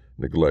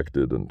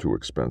 neglected and too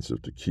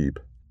expensive to keep.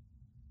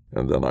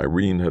 And then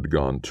Irene had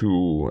gone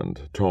too,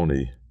 and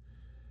Tony.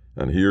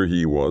 And here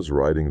he was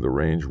riding the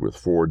range with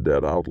 4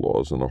 dead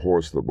outlaws and a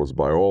horse that was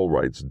by all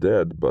rights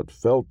dead, but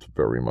felt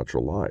very much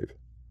alive.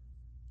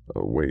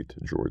 Wait,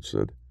 George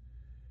said.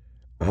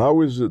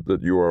 How is it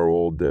that you are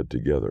all dead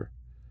together?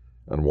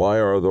 And why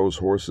are those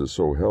horses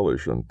so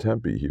hellish and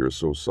Tempe here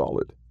so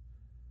solid?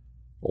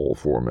 All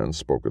 4 men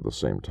spoke at the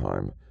same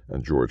time,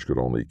 and George could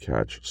only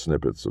catch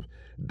snippets of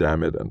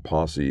damn it and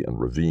posse and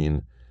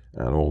ravine,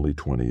 and only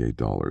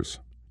 $28.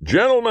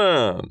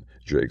 Gentlemen!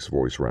 Jake's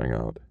voice rang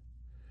out.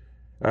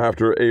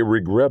 After a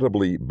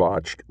regrettably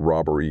botched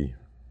robbery,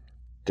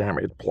 damn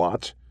it,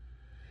 plot,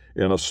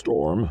 in a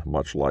storm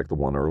much like the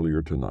one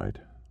earlier tonight,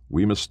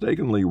 we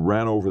mistakenly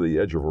ran over the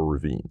edge of a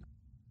ravine.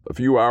 A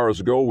few hours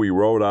ago we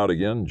rode out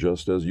again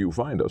just as you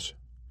find us.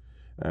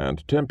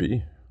 And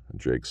Tempe,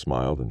 Jake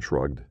smiled and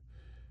shrugged,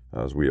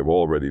 as we have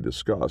already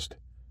discussed,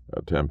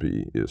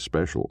 Tempe is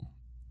special.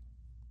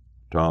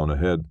 Town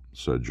ahead,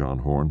 said John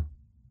Horn.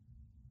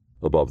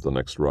 Above the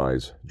next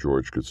rise,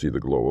 George could see the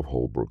glow of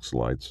Holbrook's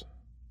lights.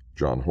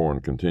 John Horn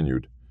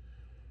continued,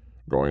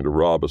 Going to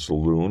rob a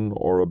saloon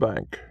or a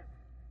bank?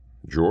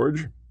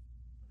 George?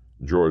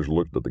 George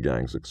looked at the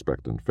gang's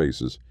expectant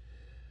faces.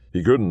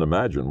 He couldn't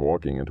imagine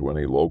walking into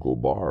any local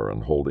bar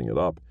and holding it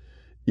up,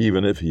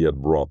 even if he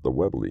had brought the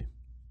Webley.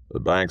 The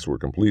banks were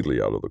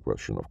completely out of the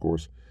question, of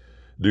course,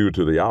 due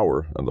to the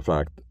hour and the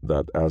fact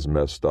that, as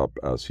messed up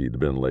as he'd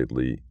been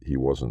lately, he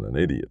wasn't an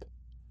idiot.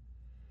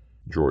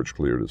 George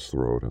cleared his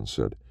throat and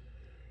said,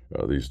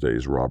 These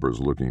days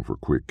robbers looking for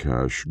quick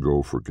cash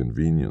go for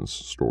convenience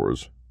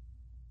stores.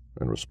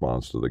 In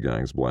response to the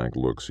gang's blank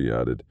looks, he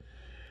added,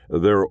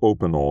 They're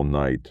open all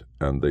night,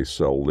 and they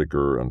sell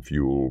liquor and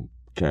fuel,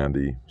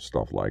 candy,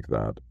 stuff like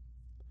that.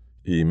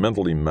 He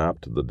mentally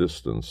mapped the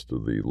distance to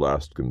the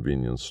last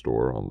convenience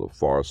store on the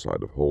far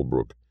side of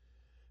Holbrook,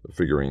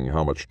 figuring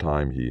how much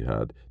time he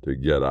had to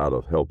get out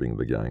of helping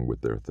the gang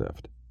with their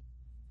theft.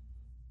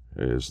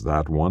 Is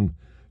that one?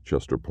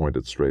 Chester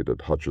pointed straight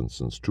at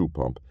Hutchinson's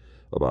 2-pump,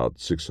 about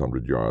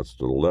 600 yards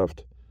to the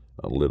left,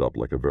 and lit up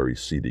like a very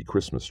seedy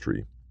Christmas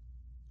tree.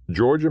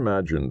 George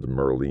imagined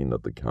Merlene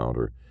at the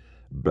counter,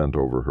 bent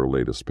over her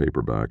latest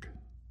paperback.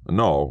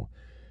 No,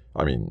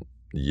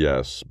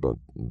 yes, but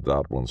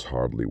that one's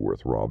hardly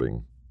worth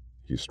robbing.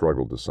 He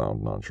struggled to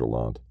sound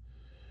nonchalant.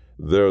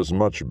 There's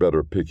much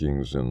better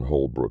pickings in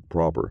Holbrook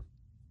proper.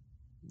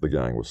 The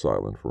gang was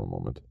silent for a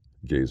moment,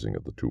 gazing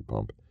at the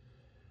 2-pump.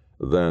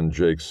 Then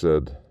Jake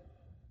said,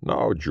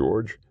 Now,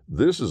 George,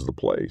 this is the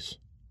place.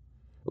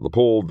 The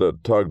pull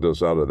that tugged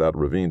us out of that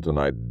ravine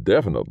tonight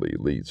definitely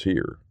leads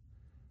here.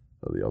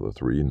 The other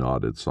 3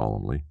 nodded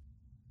solemnly.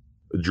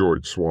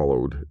 George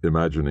swallowed,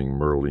 imagining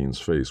Merlene's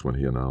face when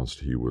he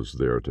announced he was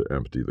there to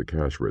empty the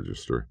cash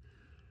register.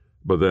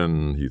 But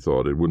then he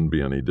thought it wouldn't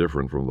be any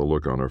different from the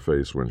look on her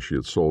face when she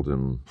had sold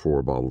him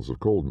 4 bottles of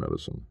cold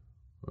medicine.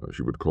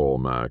 She would call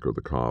Mac or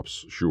the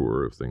cops,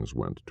 sure, if things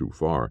went too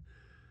far.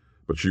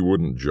 But she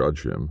wouldn't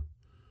judge him.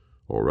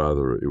 Or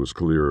rather, it was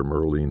clear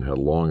Merlene had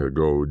long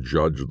ago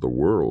judged the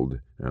world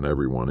and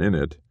everyone in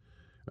it,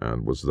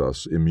 and was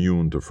thus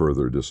immune to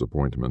further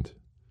disappointment.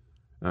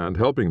 And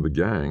helping the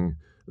gang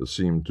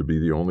seemed to be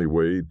the only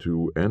way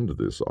to end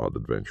this odd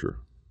adventure.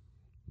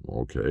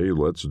 Okay,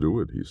 let's do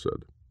it, he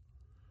said.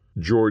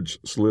 George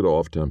slid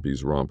off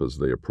Tempe's rump as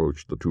they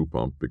approached the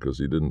 2-pump because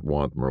he didn't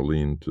want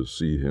Merlene to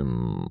see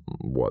him,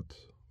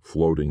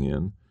 floating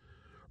in,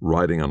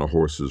 riding on a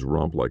horse's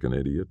rump like an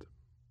idiot.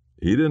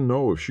 He didn't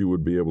know if she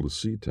would be able to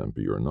see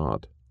Tempe or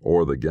not,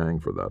 or the gang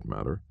for that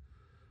matter.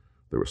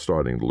 They were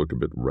starting to look a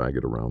bit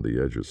ragged around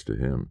the edges to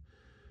him,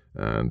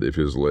 and if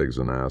his legs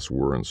and ass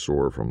weren't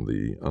sore from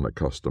the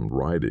unaccustomed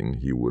riding,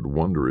 he would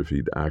wonder if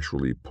he'd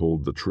actually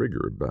pulled the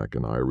trigger back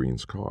in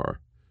Irene's car.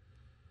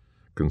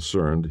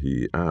 Concerned,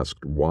 he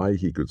asked why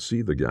he could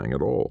see the gang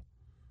at all.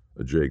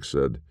 Jake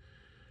said,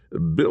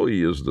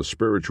 Billy is the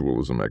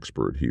spiritualism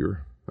expert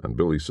here. And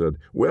Billy said,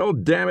 Well,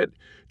 damn it,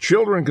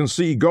 children can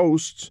see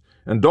ghosts,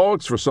 and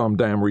dogs for some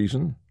damn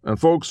reason, and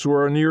folks who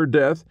are near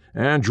death,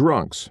 and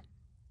drunks.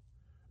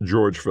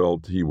 George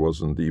felt he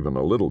wasn't even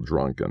a little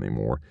drunk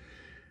anymore,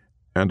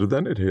 and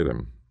then it hit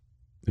him.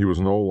 He was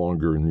no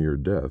longer near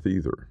death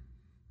either.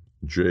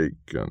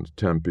 Jake and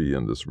Tempe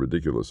and this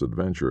ridiculous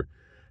adventure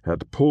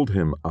had pulled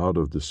him out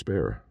of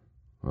despair,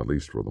 at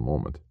least for the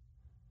moment.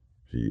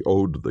 He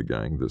owed the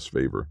gang this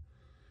favor.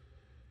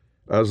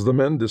 As the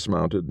men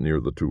dismounted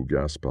near the 2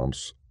 gas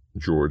pumps,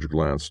 George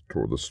glanced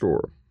toward the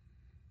store.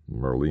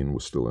 Merlene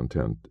was still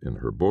intent in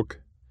her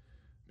book.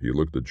 He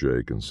looked at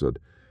Jake and said,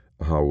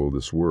 How will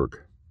this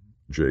work?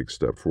 Jake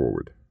stepped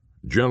forward.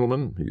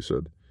 Gentlemen, he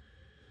said,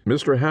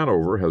 Mr.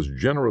 Hanover has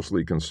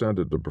generously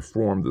consented to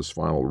perform this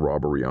final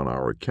robbery on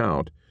our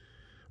account,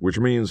 which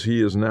means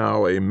he is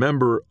now a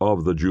member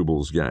of the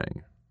Jubal's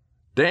gang.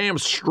 "Damn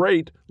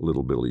straight,"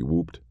 little Billy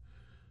whooped.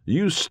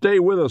 "You stay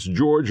with us,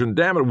 George, and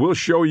damn it, we'll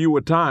show you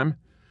a time.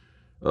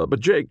 But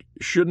Jake,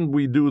 shouldn't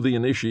we do the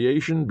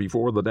initiation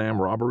before the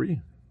damn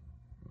robbery?"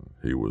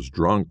 "He was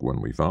drunk when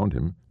we found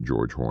him,"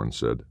 George Horn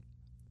said.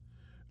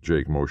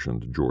 Jake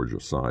motioned George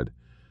aside.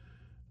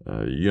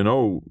 You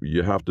know,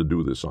 you have to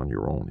do this on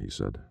your own," he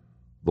said.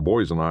 "The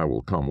boys and I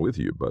will come with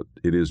you, but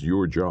it is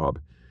your job,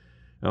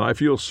 and I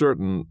feel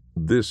certain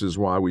this is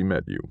why we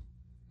met you.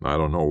 I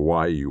don't know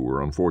why you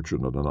were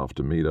unfortunate enough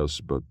to meet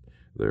us, but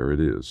there it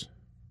is."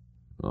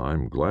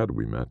 "I'm glad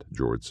we met,"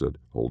 George said,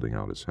 holding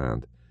out his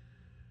hand.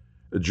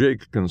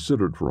 Jake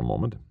considered for a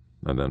moment,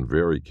 and then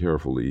very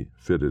carefully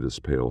fitted his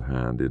pale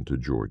hand into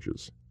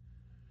George's.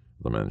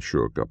 The man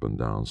shook up and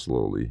down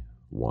slowly,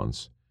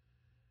 once.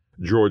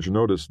 George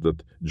noticed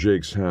that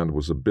Jake's hand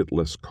was a bit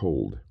less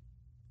cold,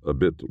 a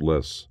bit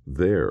less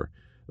there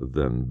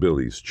than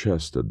Billy's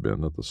chest had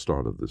been at the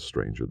start of this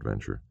strange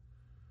adventure.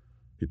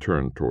 He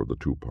turned toward the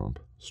two-pump,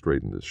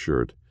 straightened his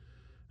shirt,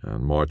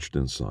 and marched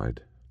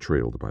inside,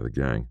 trailed by the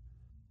gang.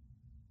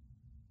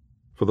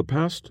 For the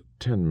past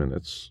 10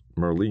 minutes,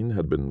 Merlene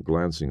had been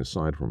glancing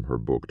aside from her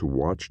book to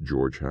watch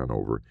George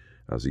Hanover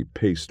as he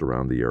paced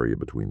around the area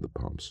between the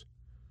pumps.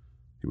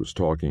 He was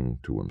talking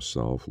to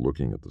himself,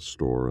 looking at the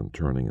store and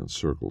turning in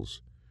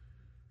circles.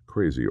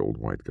 Crazy old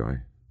white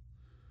guy.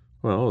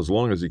 Well, as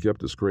long as he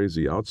kept his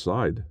crazy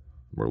outside,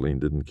 Merlene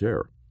didn't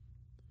care.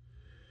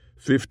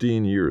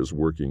 15 years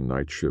working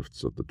night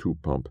shifts at the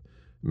two-pump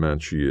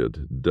meant she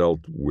had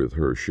dealt with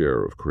her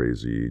share of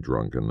crazy,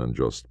 drunken, and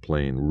just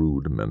plain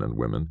rude men and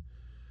women.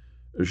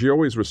 She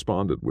always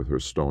responded with her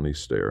stony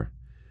stare,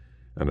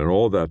 and in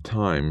all that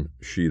time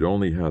she'd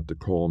only had to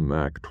call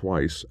Mac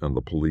twice and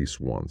the police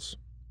once.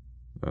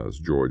 As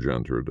George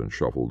entered and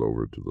shuffled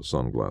over to the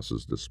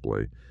sunglasses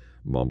display,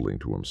 mumbling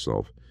to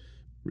himself,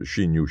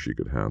 she knew she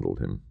could handle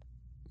him.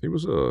 He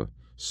was a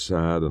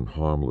sad and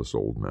harmless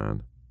old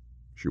man.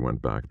 She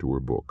went back to her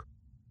book.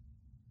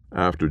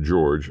 After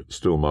George,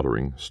 still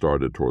muttering,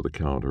 started toward the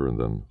counter and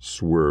then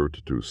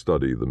swerved to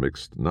study the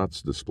mixed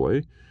nuts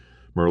display,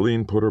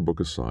 Merlene put her book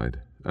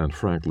aside and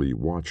frankly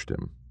watched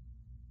him.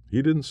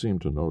 He didn't seem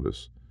to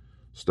notice,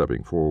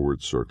 stepping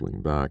forward,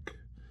 circling back,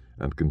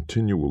 and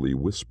continually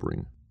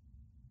whispering.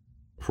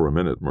 For a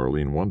minute,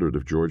 Merlene wondered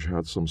if George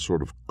had some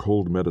sort of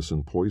cold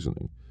medicine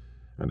poisoning,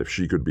 and if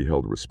she could be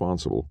held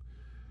responsible,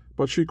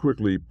 but she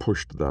quickly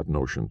pushed that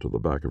notion to the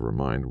back of her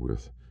mind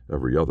with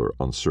every other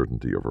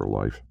uncertainty of her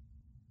life,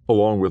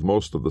 along with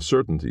most of the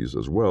certainties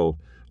as well,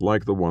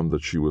 like the one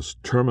that she was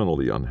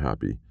terminally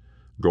unhappy,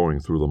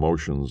 going through the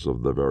motions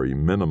of the very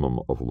minimum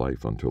of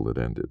life until it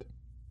ended.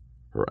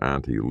 Her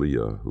Auntie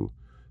Leah, who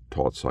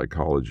taught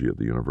psychology at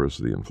the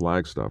university in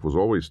Flagstaff, was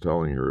always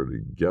telling her to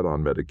get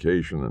on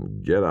medication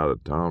and get out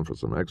of town for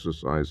some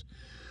exercise,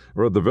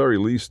 or at the very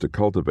least to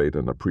cultivate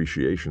an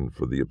appreciation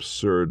for the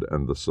absurd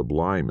and the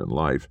sublime in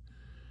life.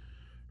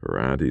 Her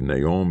Auntie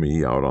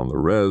Naomi, out on the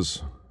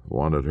res,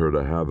 wanted her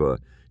to have a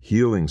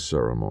healing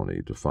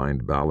ceremony to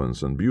find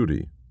balance and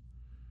beauty.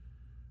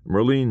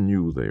 Merlene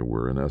knew they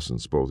were, in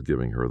essence, both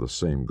giving her the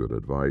same good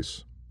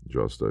advice,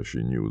 just as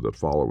she knew that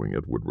following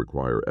it would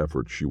require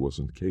effort she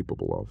wasn't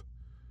capable of.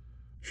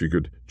 She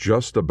could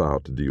just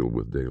about deal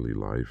with daily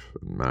life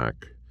and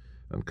Mac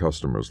and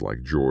customers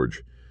like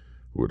George,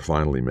 who had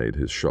finally made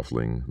his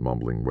shuffling,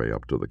 mumbling way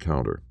up to the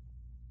counter.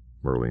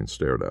 Merlene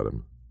stared at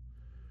him.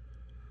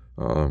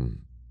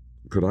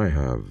 Could I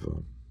have,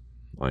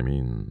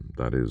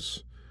 that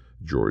is,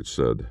 George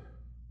said,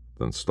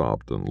 then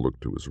stopped and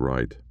looked to his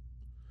right.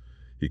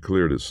 He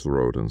cleared his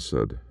throat and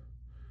said,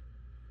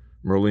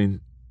 "Merlene,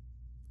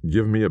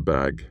 give me a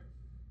bag."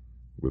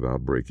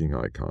 Without breaking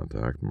eye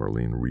contact,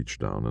 Merlene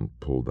reached down and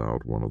pulled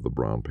out one of the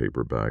brown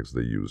paper bags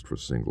they used for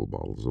single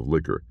bottles of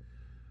liquor.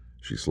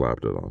 She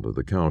slapped it onto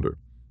the counter.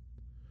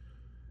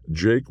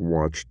 Jake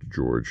watched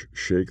George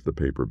shake the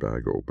paper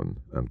bag open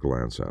and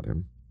glance at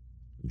him.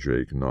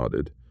 Jake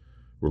nodded,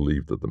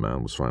 relieved that the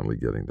man was finally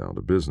getting down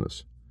to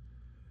business.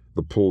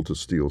 The pull to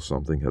steal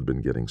something had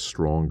been getting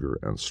stronger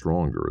and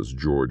stronger as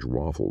George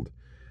waffled,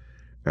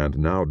 and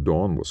now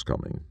dawn was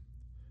coming.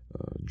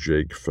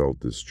 Jake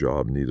felt this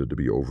job needed to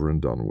be over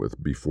and done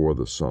with before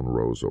the sun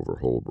rose over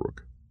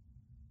Holbrook.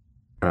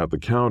 At the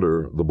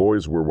counter, the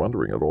boys were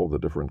wondering at all the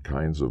different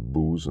kinds of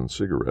booze and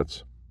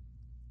cigarettes.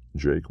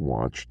 Jake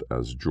watched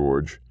as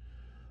George,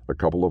 a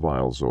couple of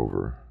aisles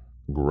over,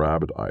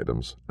 grabbed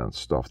items and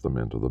stuffed them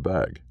into the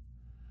bag.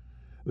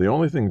 The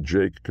only thing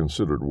Jake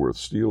considered worth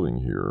stealing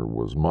here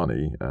was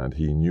money, and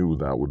he knew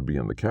that would be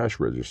in the cash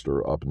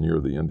register up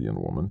near the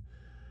Indian woman.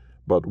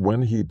 But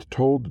when he'd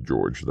told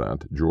George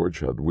that, George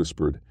had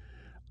whispered,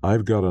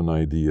 "I've got an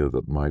idea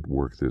that might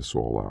work this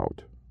all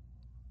out."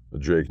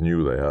 Jake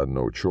knew they had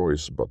no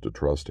choice but to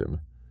trust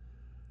him.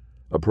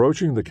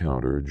 Approaching the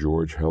counter,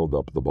 George held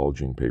up the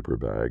bulging paper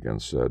bag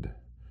and said,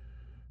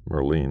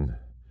 "Merlene,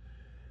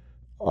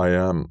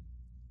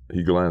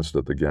 He glanced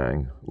at the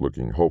gang,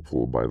 looking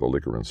hopeful by the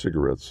liquor and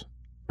cigarettes,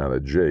 and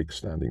at Jake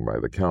standing by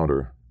the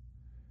counter.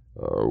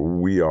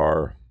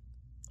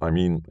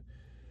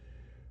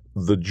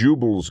 The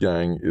Jubal's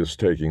gang is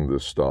taking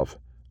this stuff,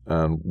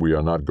 and we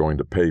are not going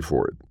to pay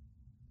for it.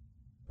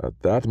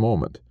 At that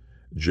moment,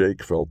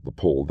 Jake felt the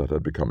pull that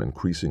had become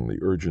increasingly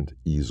urgent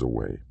ease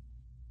away.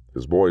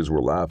 His boys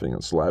were laughing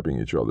and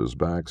slapping each other's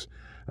backs,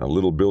 and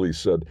little Billy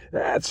said,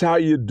 "That's how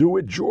you do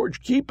it,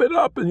 George. Keep it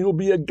up, and you'll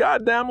be a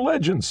goddamn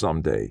legend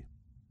someday."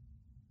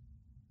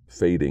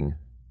 Fading,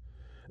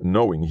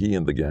 knowing he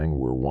and the gang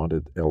were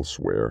wanted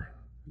elsewhere,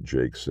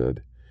 Jake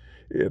said,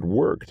 "It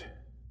worked.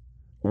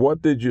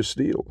 What did you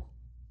steal?"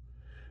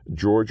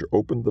 George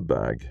opened the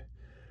bag,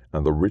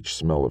 and the rich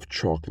smell of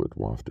chocolate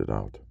wafted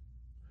out.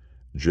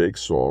 Jake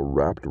saw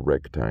wrapped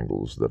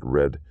rectangles that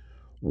read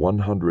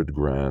 100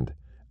 grand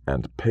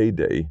and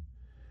payday,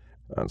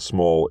 and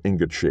small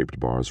ingot-shaped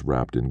bars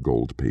wrapped in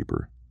gold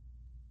paper.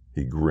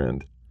 He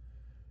grinned.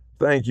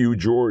 "Thank you,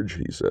 George,"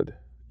 he said.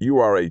 "You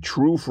are a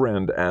true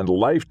friend and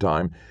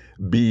lifetime,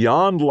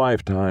 beyond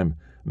lifetime,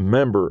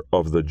 member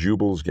of the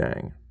Jubal's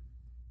gang."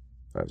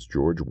 As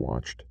George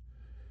watched,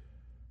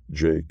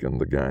 Jake and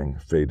the gang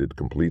faded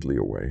completely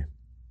away.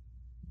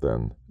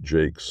 Then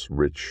Jake's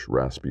rich,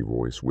 raspy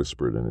voice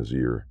whispered in his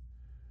ear,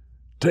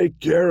 "Take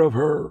care of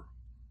her."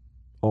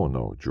 "Oh,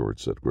 no,"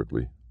 George said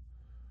quickly.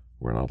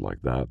 "We're not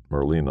like that.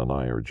 Merlene and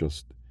I are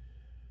just—"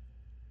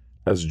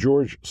 As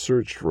George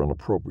searched for an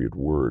appropriate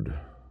word,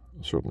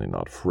 certainly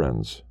not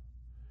friends,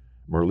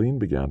 Merlene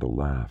began to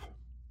laugh,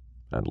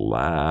 and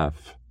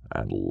laugh,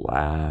 and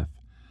laugh.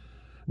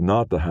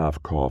 Not the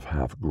half-cough,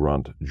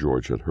 half-grunt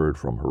George had heard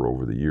from her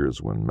over the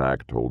years when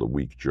Mac told a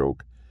weak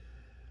joke,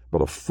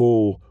 but a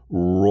full,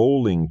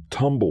 rolling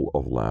tumble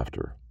of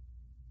laughter.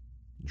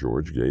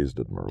 George gazed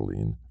at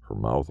Merlene, her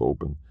mouth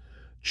open,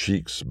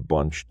 cheeks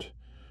bunched,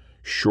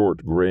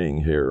 short graying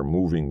hair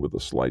moving with a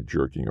slight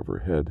jerking of her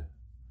head,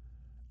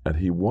 and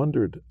he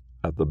wondered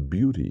at the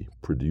beauty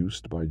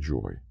produced by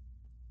joy.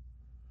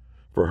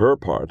 For her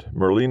part,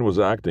 Merlene was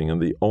acting in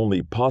the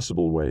only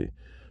possible way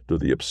to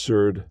the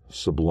absurd,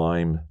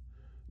 sublime,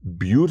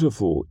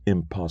 beautiful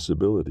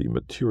impossibility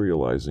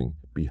materializing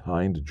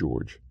behind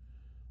George,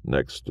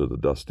 next to the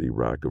dusty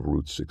rack of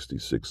Route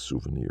 66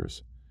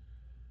 souvenirs.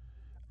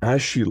 As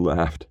she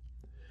laughed,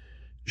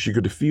 she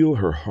could feel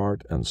her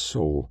heart and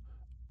soul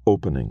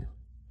opening,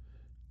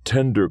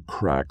 tender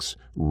cracks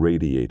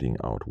radiating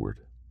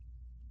outward.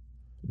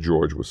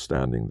 George was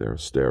standing there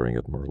staring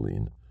at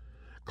Merlene,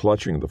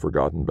 clutching the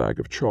forgotten bag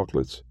of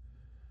chocolates,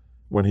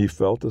 when he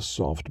felt a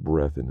soft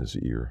breath in his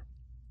ear.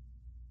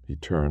 He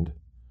turned,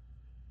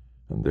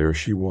 and there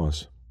she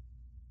was,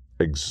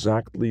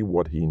 exactly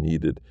what he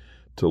needed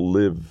to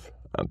live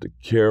and to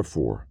care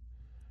for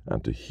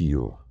and to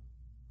heal.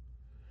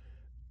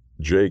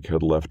 Jake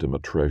had left him a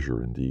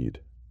treasure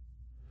indeed.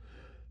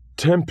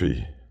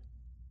 Tempe!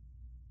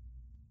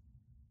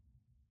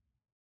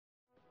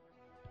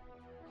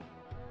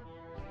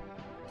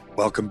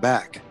 Welcome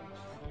back.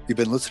 You've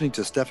been listening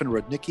to Stefan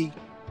Rudnicki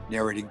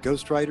narrating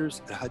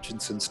Ghostwriters at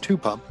Hutchinson's Two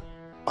Pump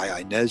by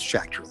Inez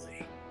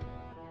Schaechterle.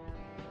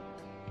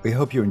 We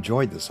hope you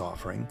enjoyed this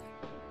offering.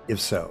 If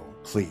so,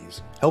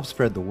 please help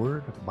spread the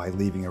word by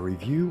leaving a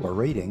review or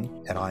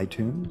rating at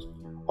iTunes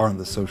or on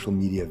the social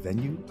media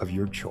venue of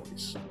your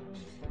choice.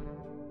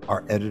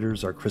 Our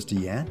editors are Christy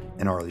Yant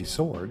and Arlie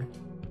Sword.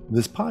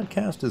 This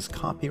podcast is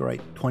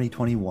copyright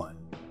 2021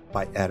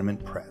 by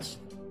Adamant Press.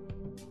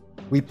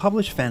 We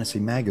publish Fantasy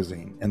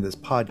Magazine and this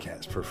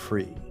podcast for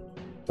free,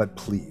 but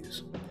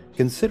please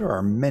consider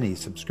our many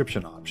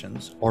subscription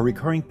options or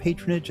recurring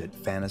patronage at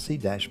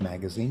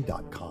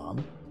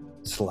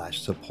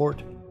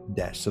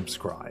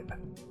fantasy-magazine.com/support-subscribe.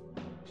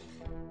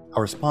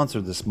 Our sponsor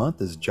this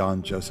month is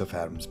John Joseph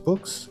Adams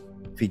Books,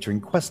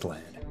 featuring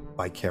Questland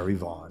by Carrie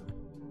Vaughn.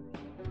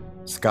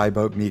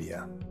 Skyboat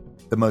Media,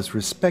 the most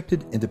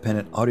respected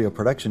independent audio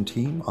production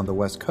team on the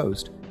West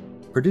Coast,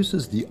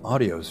 produces the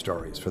audio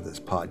stories for this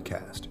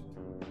podcast.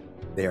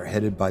 They are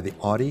headed by the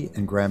Audie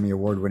and Grammy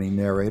Award-winning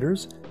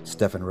narrators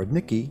Stefan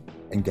Rudnicki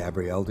and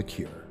Gabrielle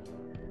DeCure.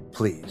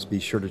 Please be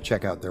sure to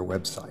check out their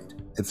website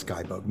at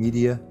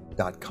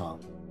skyboatmedia.com.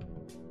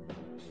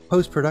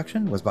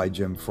 Post-production was by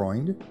Jim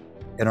Freund,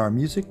 and our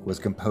music was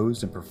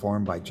composed and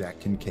performed by Jack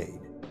Kincaid.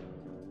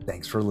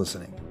 Thanks for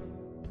listening.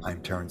 I'm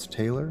Terrence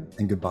Taylor,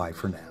 and goodbye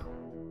for now,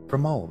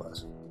 from all of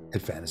us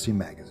at Fantasy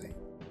Magazine.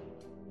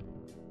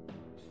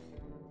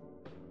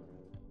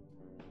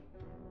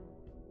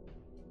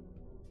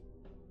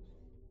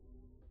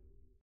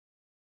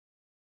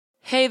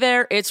 Hey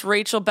there, it's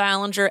Rachel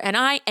Ballinger, and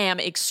I am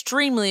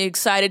extremely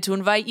excited to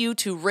invite you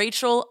to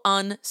Rachel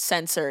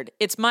Uncensored.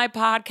 It's my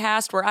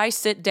podcast where I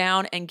sit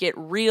down and get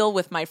real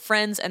with my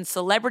friends and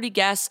celebrity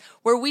guests,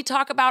 where we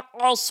talk about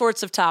all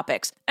sorts of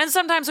topics. And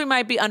sometimes we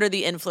might be under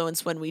the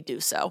influence when we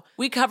do so.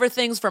 We cover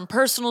things from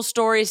personal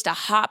stories to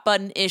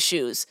hot-button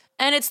issues.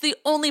 And it's the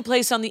only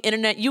place on the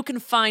internet you can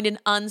find an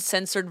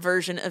uncensored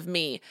version of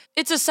me.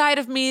 It's a side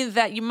of me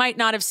that you might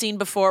not have seen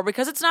before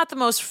because it's not the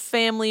most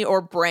family or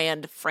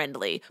brand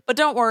friendly. But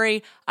don't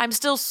worry, I'm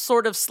still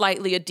sort of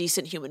slightly a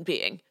decent human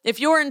being.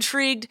 If you're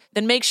intrigued,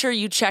 then make sure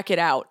you check it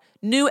out.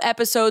 New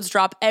episodes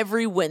drop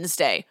every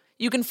Wednesday.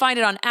 You can find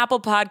it on Apple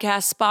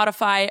Podcasts,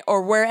 Spotify,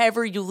 or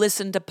wherever you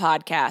listen to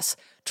podcasts.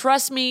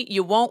 Trust me,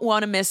 you won't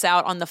want to miss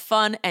out on the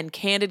fun and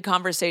candid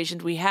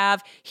conversations we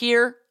have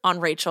here on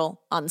Rachel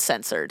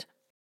Uncensored.